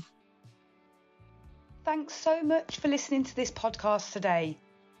welcome. Thanks so much for listening to this podcast today.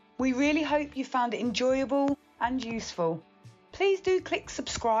 We really hope you found it enjoyable and useful. Please do click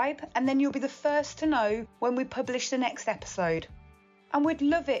subscribe and then you'll be the first to know when we publish the next episode. And we'd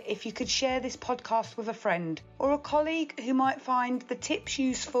love it if you could share this podcast with a friend or a colleague who might find the tips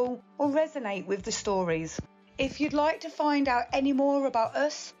useful or resonate with the stories. If you'd like to find out any more about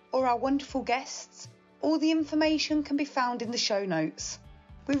us or our wonderful guests, all the information can be found in the show notes.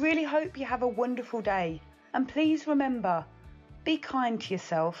 We really hope you have a wonderful day, and please remember, be kind to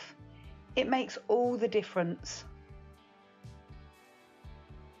yourself. It makes all the difference.